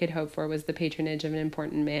best I could hope for was the patronage of an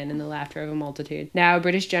important man and the laughter of a multitude. Now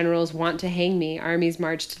British generals want to hang me, armies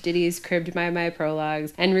march to ditties cribbed by my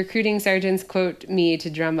prologues, and recruiting sergeants quote me to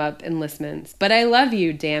drum up enlistments. But I love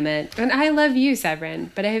you, damn it. And I love you,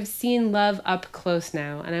 Severin, but I have seen love up close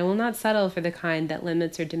now, and I will not settle for the kind that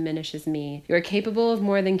limits or diminishes me. You are capable of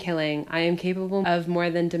more than killing. I am capable of more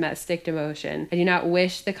than domestic devotion. I do not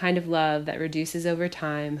wish the kind of love that reduces over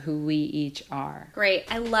time who we each are. Great.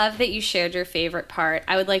 I love that you shared your favorite part.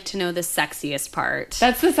 I would like to know the sexiest part.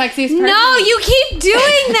 That's the sexiest part. No, you keep doing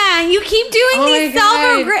that. You keep doing these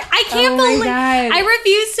I can't believe. I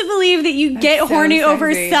refuse to believe that you get horny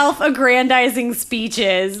over self-aggrandizing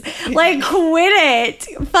speeches. Like, quit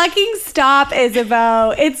it. Fucking stop,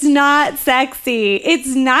 Isabeau. It's not sexy.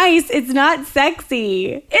 It's nice. It's not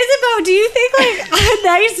sexy. Isabeau, do you think like a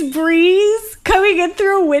nice breeze coming in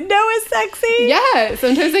through a window is sexy? Yeah,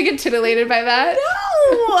 sometimes I get titillated by that.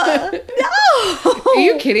 No. Are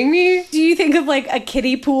you kidding me? Do you think of like a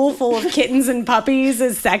kiddie pool full of kittens and puppies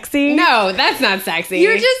as sexy? No, that's not sexy.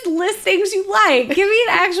 You're just list things you like. Give me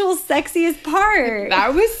an actual sexiest part.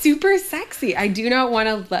 That was super sexy. I do not want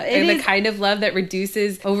to love the is- kind of love that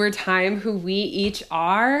reduces over time who we each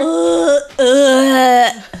are.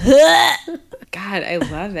 God, I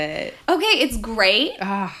love it. Okay, it's great.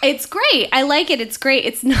 Ugh. It's great. I like it. It's great.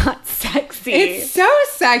 It's not sexy. It's so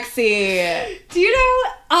sexy. Do you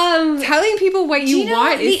know? Telling people what you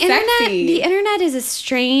want is sexy. The internet is a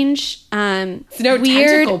strange, It's no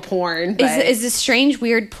weird, tentacle porn, but is a strange,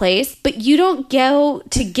 weird place. But you don't go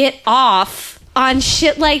to get off on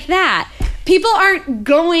shit like that. People aren't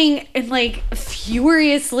going and like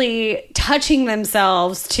furiously touching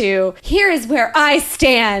themselves to, here is where I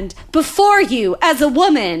stand before you as a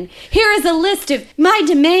woman. Here is a list of my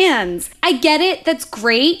demands. I get it. That's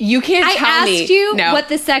great. You can't tell me. I asked you No. what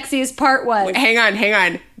the sexiest part was. Hang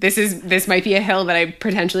on. This might be a hill that I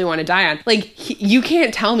potentially want to die on. Like, you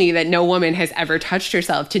can't tell me that no woman has ever touched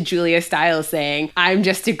herself to Julia Stiles saying, I'm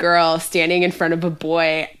just a girl standing in front of a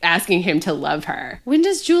boy asking him to love her. When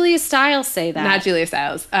does Julia Stiles say that? Not Julia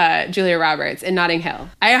Stiles, Julia Roberts in Notting Hill.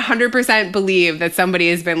 I 100% believe that somebody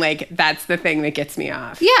has been like, that's the thing that gets me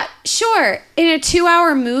off. Yeah, sure. In a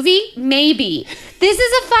 2-hour movie, maybe. This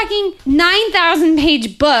is a fucking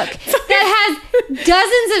 9,000-page book that has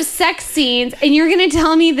dozens of sex scenes, and you're going to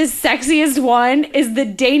tell me the sexiest one is the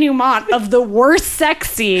denouement of the worst sex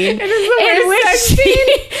scene in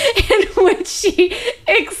which she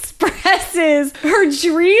expresses her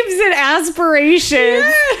dreams and aspirations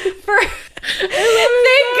for... Thank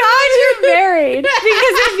God you're married, because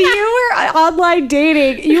if you were online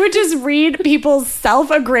dating, you would just read people's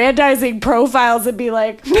self-aggrandizing profiles and be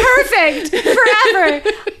like, perfect, forever,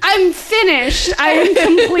 I'm finished, I am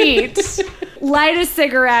complete. Light a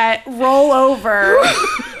cigarette, roll over.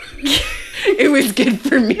 It was good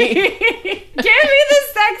for me. Give me the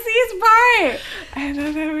sexiest part. I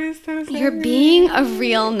thought that was so sexy. You're being a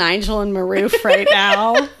real Nigel and Maroof right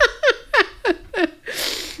now.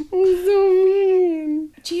 So mean.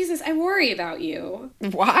 Jesus, I worry about you.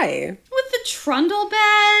 Why? With the trundle bed.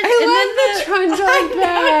 I love the trundle bed.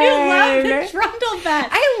 I love the trundle bed.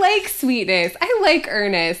 I like sweetness. I like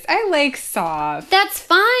earnest. I like soft. That's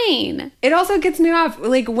fine. It also gets me off,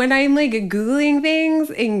 like, when I'm, like, Googling things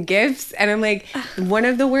in GIFs, and I'm like, one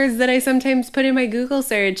of the words that I sometimes put in my Google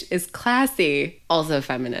search is classy, also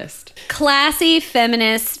feminist. Classy,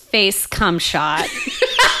 feminist, face cum shot.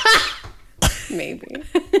 Maybe.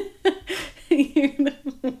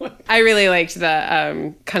 I really liked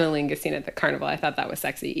the cunnilingus scene at the carnival. I thought that was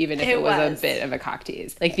sexy, even if it was a bit of a cock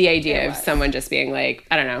tease. Like, the idea of someone just being like,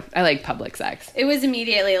 I don't know, I like public sex. It was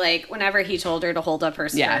immediately like, whenever he told her to hold up her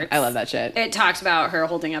skirts. Yeah, I love that shit. It talked about her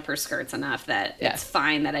holding up her skirts enough that Yeah. it's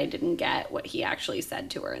fine that I didn't get what he actually said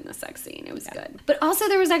to her in the sex scene. It was good. But also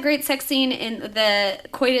there was that great sex scene in the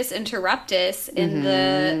coitus interruptus in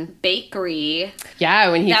the bakery.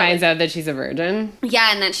 Yeah, when he That finds out that she's a virgin.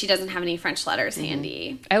 Yeah, and that she doesn't have any French letters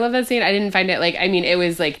handy. I love that scene. I didn't find it, like, I mean, it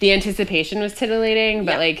was, like, the anticipation was tittillating,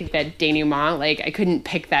 but, Yeah. like, that denouement, like, I couldn't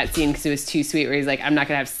pick that scene because it was too sweet, where he's like, I'm not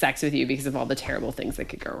going to have sex with you because of all the terrible things that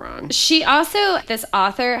could go wrong. She also, this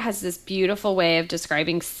author has this beautiful way of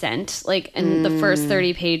describing scent. Like, in the first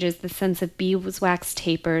 30 pages, the scents of beeswax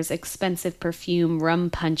tapers, expensive perfume, rum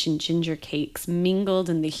punch, and ginger cakes mingled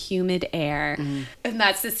in the humid air. And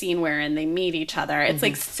that's the scene wherein they meet each other. It's,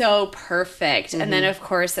 like, so perfect. And then, of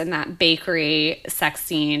course, in that bakery sex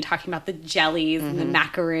scene, talking about the jellies and the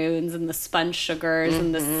macaroons and the sponge sugars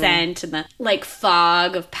and the scent and the, like,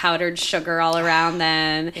 fog of powdered sugar all around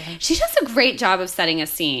them. She does a great job of setting a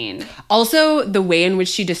scene. Also, the way in which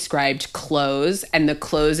she described clothes and the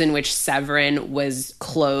clothes in which Severin was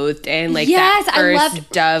clothed in, like, Yes, that I first loved-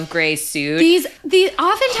 dove gray suit. These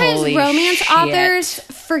oftentimes Holy romance shit. authors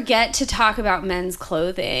forget to talk about men's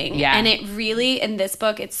clothing. Yeah. And it really, in this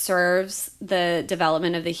book, it serves the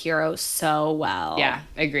development of the hero so well. Yeah,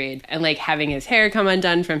 agreed. And, like, having his hair come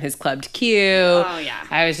undone from his clubbed Q. Oh, yeah.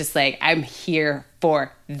 I was just like, I'm here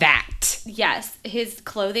for that. Yes, his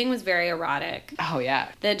clothing was very erotic. Oh, yeah.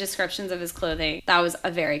 The descriptions of his clothing, that was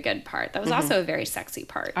a very good part. That was also a very sexy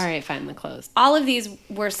part. All right, fine, the clothes. All of these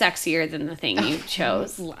were sexier than the thing you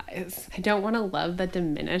chose. Lies. I don't want a love that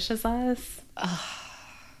diminishes us. Ugh.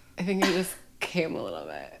 I think I just came a little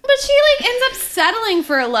bit. But she, like, ends up settling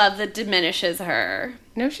for a love that diminishes her.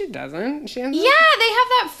 No, she doesn't. She ends up... Yeah, they have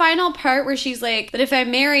that final part where she's like, but if I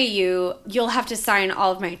marry you, you'll have to sign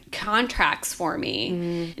all of my contracts for me.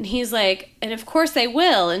 Mm. And he's like, and of course I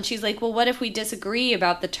will. And she's like, well, what if we disagree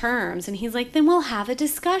about the terms? And he's like, then we'll have a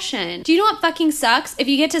discussion. Do you know what fucking sucks? If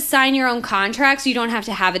you get to sign your own contracts, you don't have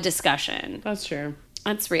to have a discussion. That's true.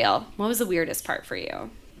 That's real. What was the weirdest part for you?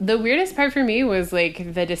 The weirdest part for me was,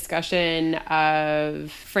 like, the discussion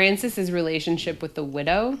of Francis's relationship with the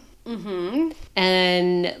widow. Mm-hmm.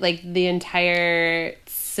 And, like, the entire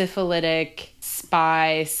syphilitic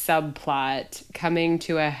spy subplot coming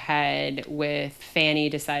to a head with Fanny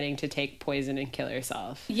deciding to take poison and kill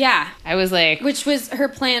herself. Yeah. I was like... Which was her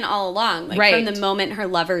plan all along. Like, right. From the moment her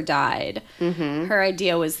lover died, her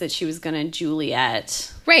idea was that she was going to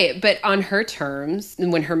Juliet... Right, but on her terms,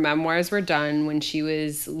 when her memoirs were done, when she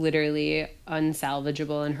was literally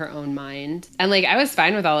unsalvageable in her own mind. And, like, I was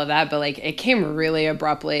fine with all of that, but, like, it came really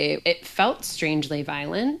abruptly. It felt strangely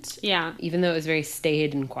violent. Yeah. Even though it was very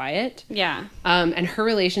staid and quiet. Yeah. And her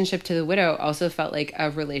relationship to the widow also felt like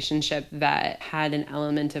a relationship that had an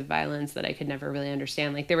element of violence that I could never really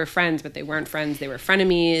understand. Like, they were friends, but they weren't friends. They were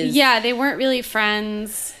frenemies. Yeah, they weren't really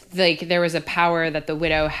friends. Like, there was a power that the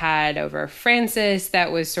widow had over Francis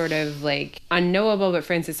that was sort of, like, unknowable, but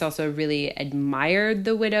Francis also really admired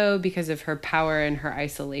the widow because of her power and her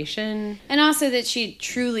isolation. And also that she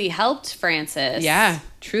truly helped Francis. Yeah,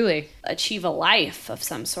 truly. Achieve a life of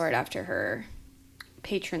some sort after her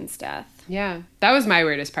patron's death. Yeah. That was my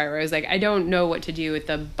weirdest part, where I was like, I don't know what to do with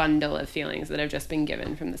the bundle of feelings that have just been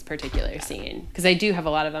given from this particular scene. Because I do have a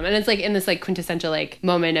lot of them. And it's like in this like quintessential like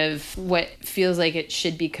moment of what feels like it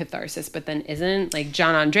should be catharsis, but then isn't. Like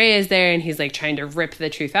John Andre is there and he's like trying to rip the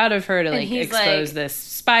truth out of her to like expose like, this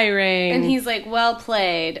spy ring. And he's like, well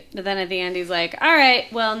played. But then at the end he's like, all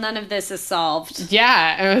right, well, none of this is solved.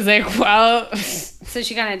 Yeah. And I was like, well... So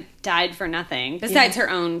she kind of died for nothing. Besides her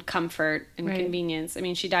own comfort and convenience. I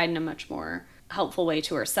mean, she died in a much more helpful way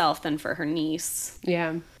to herself than for her niece.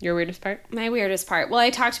 Yeah. Your weirdest part? My weirdest part. Well, I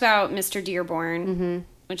talked about Mr. Dearborn,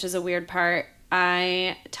 which is a weird part.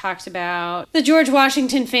 I talked about the George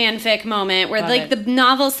Washington fanfic moment where the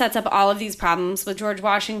novel sets up all of these problems with George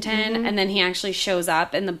Washington and then he actually shows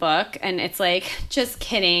up in the book and it's like, just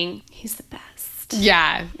kidding. He's the best.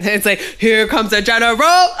 Yeah. It's like, here comes a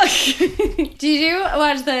general. Did you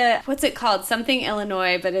watch what's it called? Something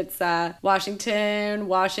Illinois, but it's Washington.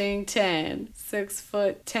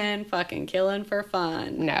 6'10", fucking killing for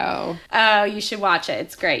fun. No. Oh, you should watch it.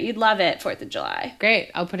 It's great. You'd love it, 4th of July. Great.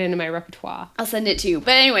 I'll put it into my repertoire. I'll send it to you.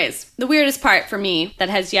 But anyways, the weirdest part for me that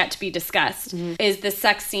has yet to be discussed is the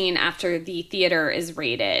sex scene after the theater is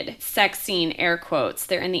raided. Sex scene, air quotes.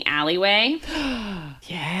 They're in the alleyway.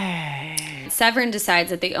 Yeah. Severin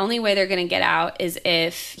decides that the only way they're going to get out is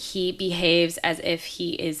if he behaves as if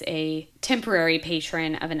he is a temporary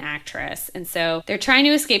patron of an actress. And so they're trying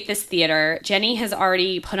to escape this theater. Jenny has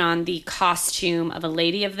already put on the costume of a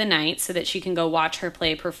lady of the night so that she can go watch her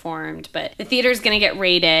play performed. But the theater's going to get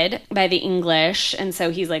raided by the English. And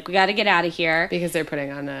so he's like, we got to get out of here. Because they're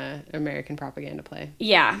putting on an American propaganda play.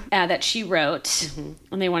 Yeah, that she wrote.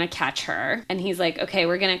 And they want to catch her. And he's like, okay,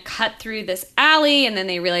 we're going to cut through this alley. And then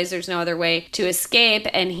they realize there's no other way to escape.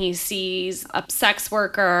 And he sees a sex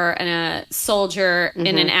worker and a soldier in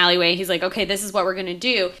an alleyway. He's like, okay, this is what we're going to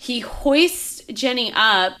do. He hoists Jenny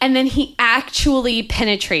up and then he actually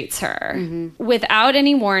penetrates her without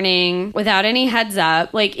any warning, without any heads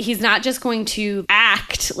up. Like, he's not just going to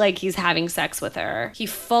act like he's having sex with her. He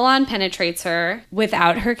full on penetrates her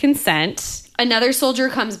without her consent. Another soldier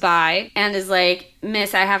comes by and is like,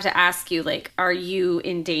 Miss, I have to ask you, like, are you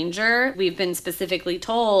in danger? We've been specifically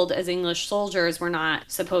told as English soldiers we're not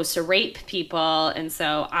supposed to rape people, and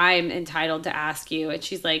so I'm entitled to ask you. And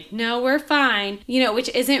she's like, no, we're fine. You know, which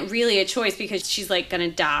isn't really a choice because she's, like,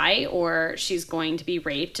 gonna die or she's going to be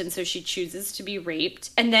raped, and so she chooses to be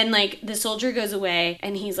raped. And then, like, the soldier goes away,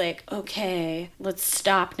 and he's like, okay, let's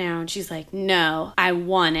stop now. And she's like, no, I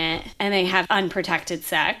want it. And they have unprotected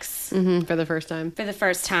sex. For the first time. For the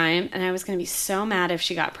first time. And I was gonna be so mad if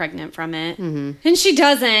she got pregnant from it. And she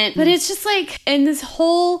doesn't. But it's just like, in this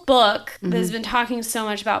whole book that's been talking so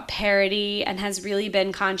much about parity and has really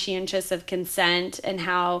been conscientious of consent and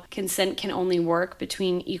how consent can only work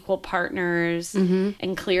between equal partners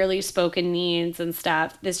and clearly spoken needs and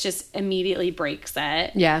stuff. This just immediately breaks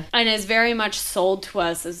it. Yeah. And is very much sold to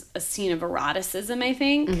us as a scene of eroticism, I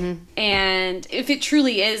think. And if it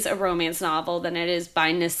truly is a romance novel, then it is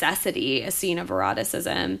by necessity a scene of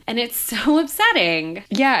eroticism. And it's so upsetting.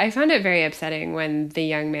 Yeah, I found it very upsetting when the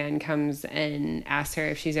young man comes and asks her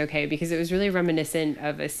if she's okay, because it was really reminiscent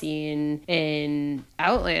of a scene in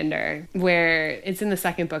Outlander, where it's in the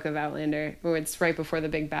second book of Outlander, where it's right before the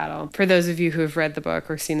big battle. For those of you who have read the book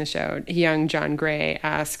or seen the show, young John Gray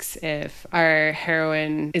asks if our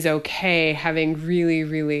heroine is okay having really,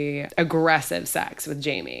 really aggressive sex with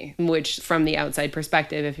Jamie, which from the outside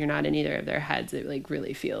perspective, if you're not in either of their heads, it like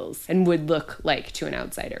really feels and would look like to an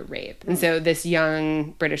outsider rape. And so this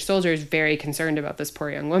young British soldier is very concerned about this poor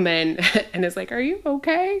young woman and is like, are you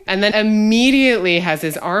okay? And then immediately has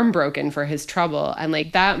his arm broken for his trouble. And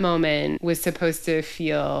like that moment was supposed to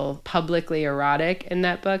feel publicly erotic in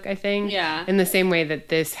that book, I think. Yeah. In the same way that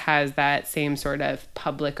this has that same sort of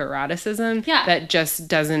public eroticism that just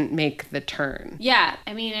doesn't make the turn. Yeah.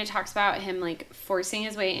 I mean, it talks about him like forcing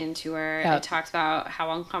his way into her. Yep. It talks about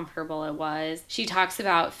how uncomfortable it was. She talks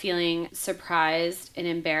about feeling surprised and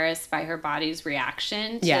embarrassed by her body's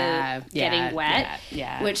reaction to getting wet,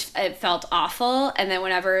 which it felt awful. And then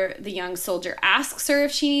whenever the young soldier asks her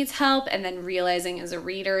if she needs help, and then realizing as a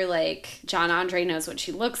reader, like, John Andre knows what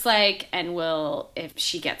she looks like and will, if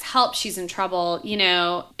she gets help, she's in trouble. You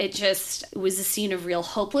know, it just was a scene of real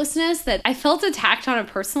hopelessness that I felt attacked on a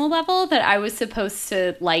personal level, that I was supposed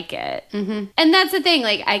to like it. Mm-hmm. And that's the thing,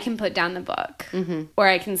 like, I can put down the book or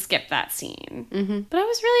I can skip that scene. Mm-hmm. But I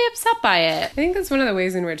was really upset by it. I think that's one of the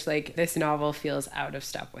ways in which, like, this novel feels out of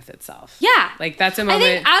step with itself. Yeah. Like, that's a moment.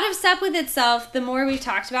 I think out of step with itself, the more we've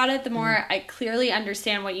talked about it, the more I clearly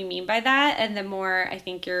understand what you mean by that, and the more I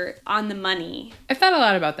think you're on the money. I've thought a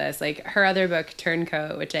lot about this. Like, her other book,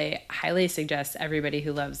 Turncoat, which I highly suggest everybody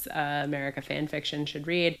who loves America fan fiction should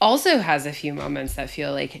read, also has a few moments that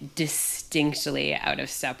feel, like, distinctly out of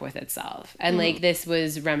step with itself. And, like, this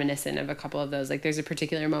was reminiscent of a couple of those. Like, there's a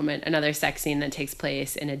particular moment, another sex scene that takes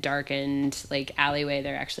place in a darkened, like, alleyway.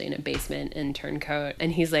 They're actually in a basement in Turncoat.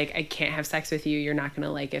 And he's like, I can't have sex with you. You're not going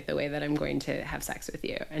to like it the way that I'm going to have sex with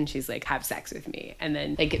you. And she's like, have sex with me. And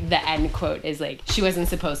then, like, the end quote is like, she wasn't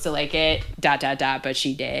supposed to like it, ... but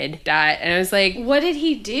she did, ... And I was like, what did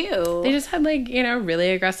he do? They just had, like, you know, really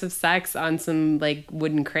aggressive sex on some, like,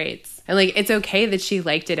 wooden crates. And, like, it's okay that she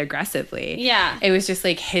liked it aggressively. Yeah. It was just,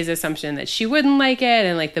 like, his assumption that she wouldn't like it,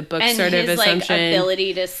 and, like, the book's and sort his, of assumption. Like,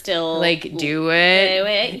 ability to still, like, do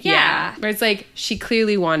it. Yeah. Where it's like, she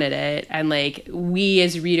clearly wanted it, and, like, we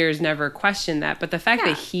as readers never questioned that. But the fact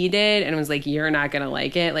that he did and was like, you're not gonna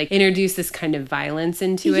like it, like, introduced this kind of violence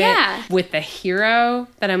into it with the hero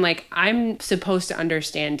that I'm like, I'm supposed to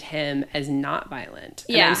understand him as not violent.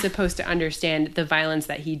 And I'm supposed to understand the violence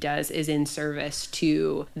that he does is in service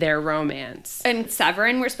to their romance. And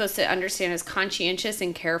Severin, we're supposed to understand as conscientious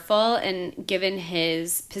and careful, and given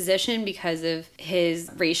his position because of his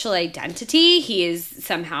racial identity, he is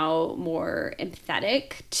somehow more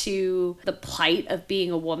empathetic to the plight of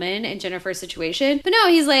being a woman in Jennifer's situation. But no,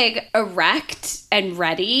 he's like erect and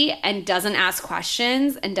ready and doesn't ask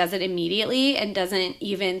questions and does it immediately and doesn't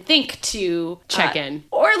even think to check in.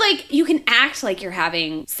 Or like, you can act like you're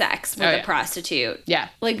having sex with a prostitute. Yeah.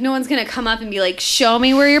 Like, no one's gonna come up and be like, show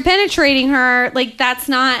me where you're penetrating her. Like, that's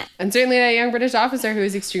not... And certainly that young British officer who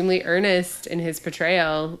is extremely earnest in his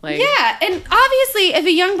portrayal. Like, yeah, and obviously, if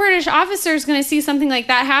a young British officer is going to see something like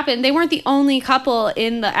that happen, they weren't the only couple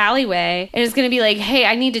in the alleyway, and it's going to be like, hey,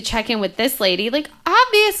 I need to check in with this lady. Like,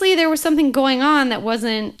 obviously, there was something going on that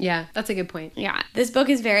wasn't... Yeah, that's a good point. Yeah, this book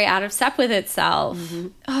is very out of step with itself. Mm-hmm.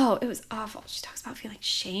 Oh, it was awful. She talks about feeling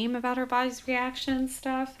shame about her body's reaction and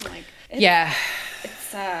stuff. And like,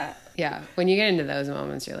 it's yeah, when you get into those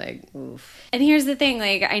moments, you're like, oof. And here's the thing,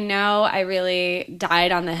 like, I know I really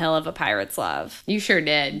died on the hill of A Pirate's Love. You sure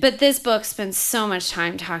did. But this book spends so much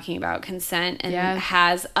time talking about consent and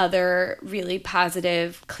has other really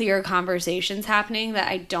positive, clear conversations happening that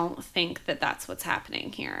I don't think that that's what's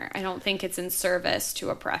happening here. I don't think it's in service to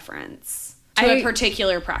a preference. A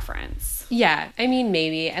particular preference. Yeah, I mean,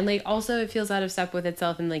 maybe. And, like, also it feels out of step with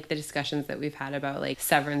itself in, like, the discussions that we've had about, like,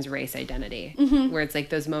 Severin's race identity. Mm-hmm. Where it's, like,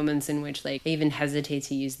 those moments in which, like, they even hesitate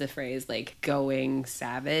to use the phrase, like, going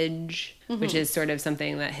savage. Mm-hmm. Which is sort of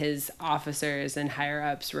something that his officers and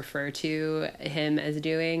higher-ups refer to him as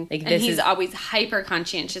doing. Like, this he's always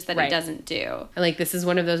hyper-conscientious that he doesn't do. And, like, this is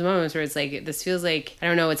one of those moments where it's, like, this feels like, I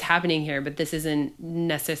don't know what's happening here, but this isn't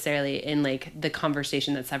necessarily in, like, the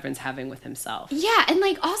conversation that Severin's having with himself. Yeah, and,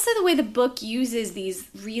 like, also the way the book uses these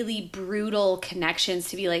really brutal connections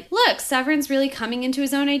to be like, look, Severin's really coming into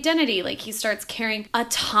his own identity. Like, he starts carrying a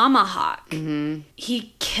tomahawk. Mm-hmm.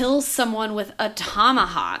 He kills someone with a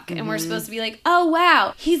tomahawk, and we're supposed supposed to be like, oh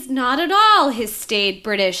wow, he's not at all his staid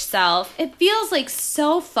British self. It feels like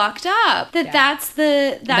so fucked up that that's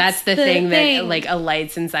the thing that like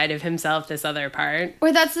alights inside of himself, this other part.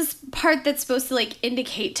 Or that's this part that's supposed to like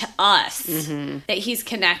indicate to us that he's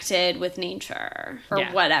connected with nature or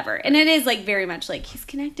whatever. And it is like very much like he's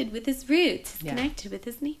connected with his roots, he's connected with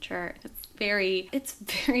his nature. It's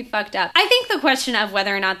very fucked up. I think the question of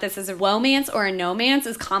whether or not this is a romance or a no-mance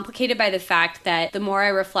is complicated by the fact that the more I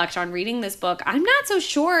reflect on reading this book, I'm not so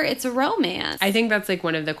sure it's a romance. I think that's like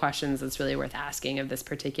one of the questions that's really worth asking of this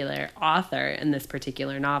particular author in this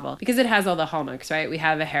particular novel, because it has all the hallmarks, right? We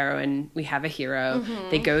have a heroine, we have a hero.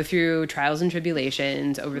 They go through trials and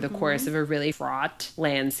tribulations over the course of a really fraught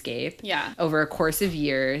landscape. Yeah. Over a course of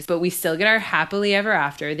years, but we still get our happily ever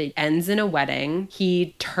after that ends in a wedding.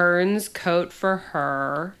 He turns coat for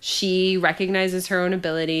her. She recognizes her own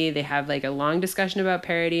ability. They have like a long discussion about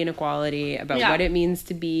parity and equality, about what it means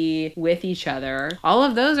to be with each other. All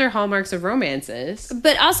of those are hallmarks of romances.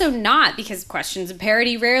 But also not, because questions of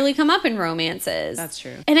parity rarely come up in romances. That's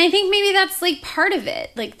true. And I think maybe that's like part of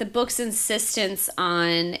it. Like the book's insistence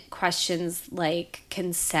on questions like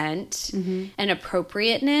consent and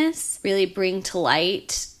appropriateness really bring to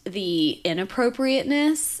light the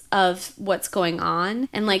inappropriateness of what's going on,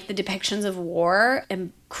 and like the depictions of war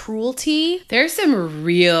and cruelty. There's some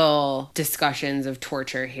real discussions of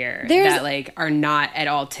torture here that like are not at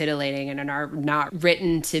all titillating and are not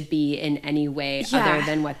written to be in any way other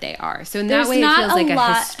than what they are. So in that way, it feels like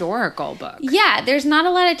a historical book. Yeah, there's not a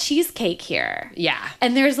lot of cheesecake here. Yeah.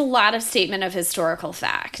 And there's a lot of statement of historical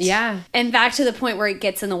fact. Yeah. And back to the point where it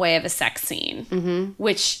gets in the way of a sex scene,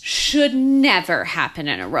 which should never happen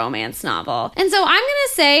in a romance novel. And so I'm going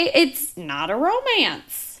to say it's not a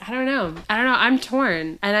romance. I don't know. I'm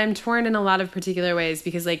torn. And I'm torn in a lot of particular ways,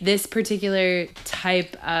 because like this particular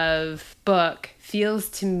type of book feels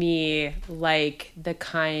to me like the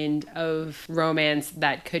kind of romance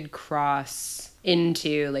that could cross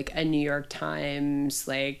into like a New York Times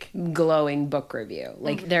like glowing book review.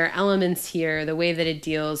 Like there are elements here, the way that it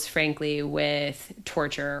deals frankly with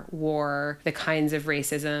torture, war, the kinds of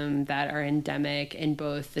racism that are endemic in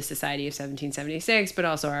both the society of 1776 but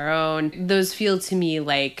also our own. Those feel to me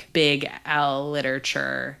like big L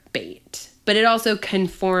literature bait. But it also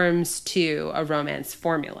conforms to a romance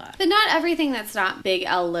formula. But not everything that's not big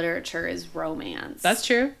L literature is romance. That's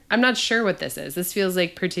true. I'm not sure what this is. This feels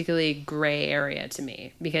like particularly gray area to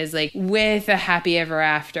me, because like with a happy ever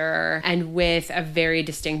after and with a very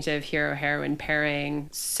distinctive hero-heroine pairing,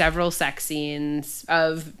 several sex scenes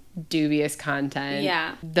of dubious content.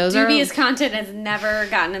 Yeah. Dubious content has never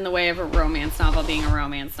gotten in the way of a romance novel being a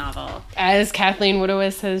romance novel. As Kathleen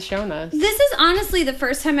Woodowis has shown us. This is honestly the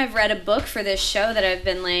first time I've read a book for this show that I've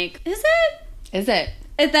been like, is it? Is it?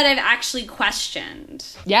 That I've actually questioned.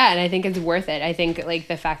 Yeah, and I think it's worth it. I think like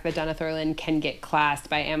the fact that Donna Thorland can get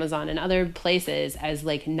classed by Amazon and other places as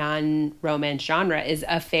like non-romance genre is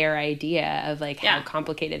a fair idea of like how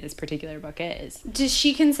complicated this particular book is. Does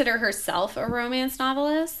she consider herself a romance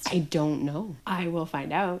novelist? I don't know. I will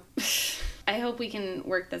find out. I hope we can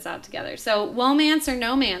work this out together. So, womance or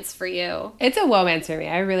no-mance for you? It's a womance for me.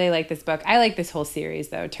 I really like this book. I like this whole series,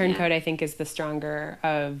 though. Turncoat, I think, is the stronger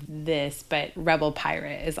of this, but Rebel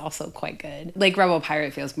Pirate is also quite good. Like, Rebel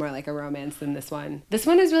Pirate feels more like a romance than this one. This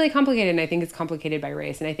one is really complicated, and I think it's complicated by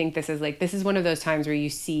race. And I think this is one of those times where you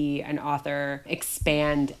see an author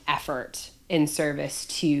expand effort in service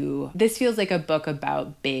to, this feels like a book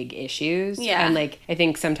about big issues. Yeah. And like, I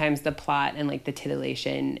think sometimes the plot and like the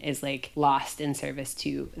titillation is like lost in service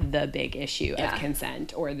to the big issue of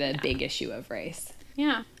consent or the big issue of race.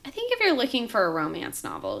 Yeah. I think if you're looking for a romance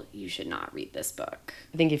novel, you should not read this book.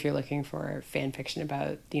 I think if you're looking for fan fiction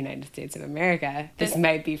about the United States of America, this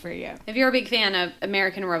might be for you. If you're a big fan of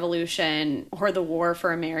American Revolution or the War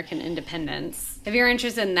for American Independence, if you're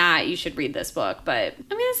interested in that, you should read this book. But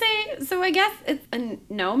I'm going to say, so I guess it's a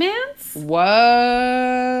no-mance?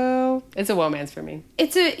 Whoa. It's a womance for me.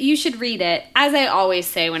 You should read it. As I always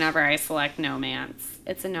say whenever I select no-mance,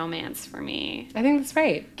 it's a no-mance for me. I think that's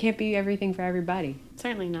right. Can't be everything for everybody.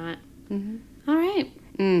 Certainly not. All right.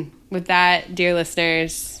 With that, dear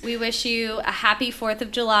listeners, we wish you a happy 4th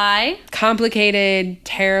of July. Complicated,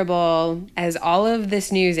 terrible, as all of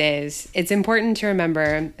this news is, it's important to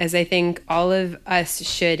remember, as I think all of us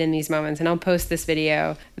should in these moments, and I'll post this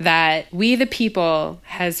video, that we the people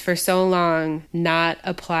has for so long not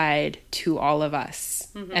applied to all of us.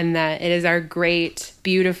 And that it is our great,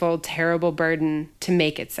 beautiful, terrible burden to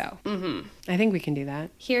make it so. I think we can do that.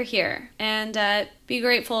 Hear, hear. And be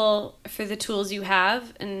grateful for the tools you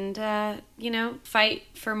have and, fight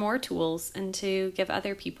for more tools and to give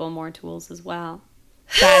other people more tools as well.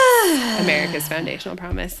 That's America's foundational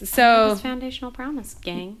promise. So, Foundational promise,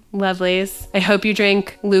 gang. lovelies, I hope you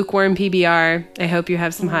drink lukewarm PBR. I hope you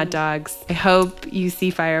have some hot dogs. I hope you see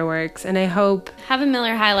fireworks. And I hope Have a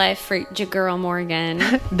Miller High Life for your girl Morgan.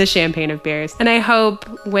 the champagne of beers. And I hope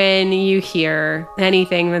when you hear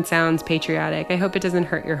anything that sounds patriotic, I hope it doesn't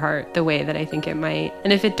hurt your heart the way that I think it might.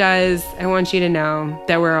 And if it does, I want you to know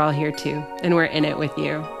that we're all here too. And we're in it with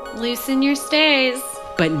you. Loosen your stays.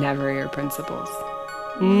 But never your principles.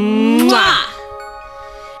 Mwah!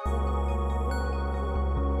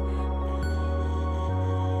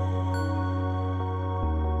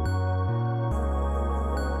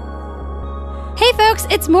 Hey folks,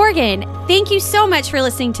 it's Morgan. Thank you so much for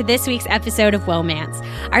listening to this week's episode of Womance.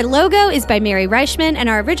 Our logo is by Mary Reichman and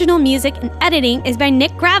our original music and editing is by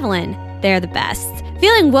Nick Gravelin. They're the best.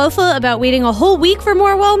 Feeling woeful about waiting a whole week for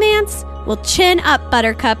more Womance? Well, chin up,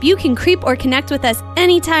 Buttercup. You can creep or connect with us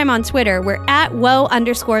anytime on Twitter. We're at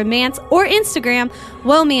 @wo_mance or Instagram,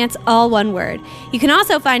 womance, all one word. You can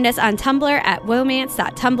also find us on Tumblr at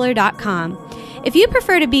womance.tumblr.com. If you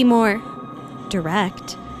prefer to be more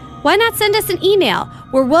direct, why not send us an email?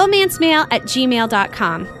 We're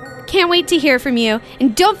womancemail@gmail.com. Can't wait to hear from you,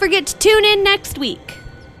 and don't forget to tune in next week.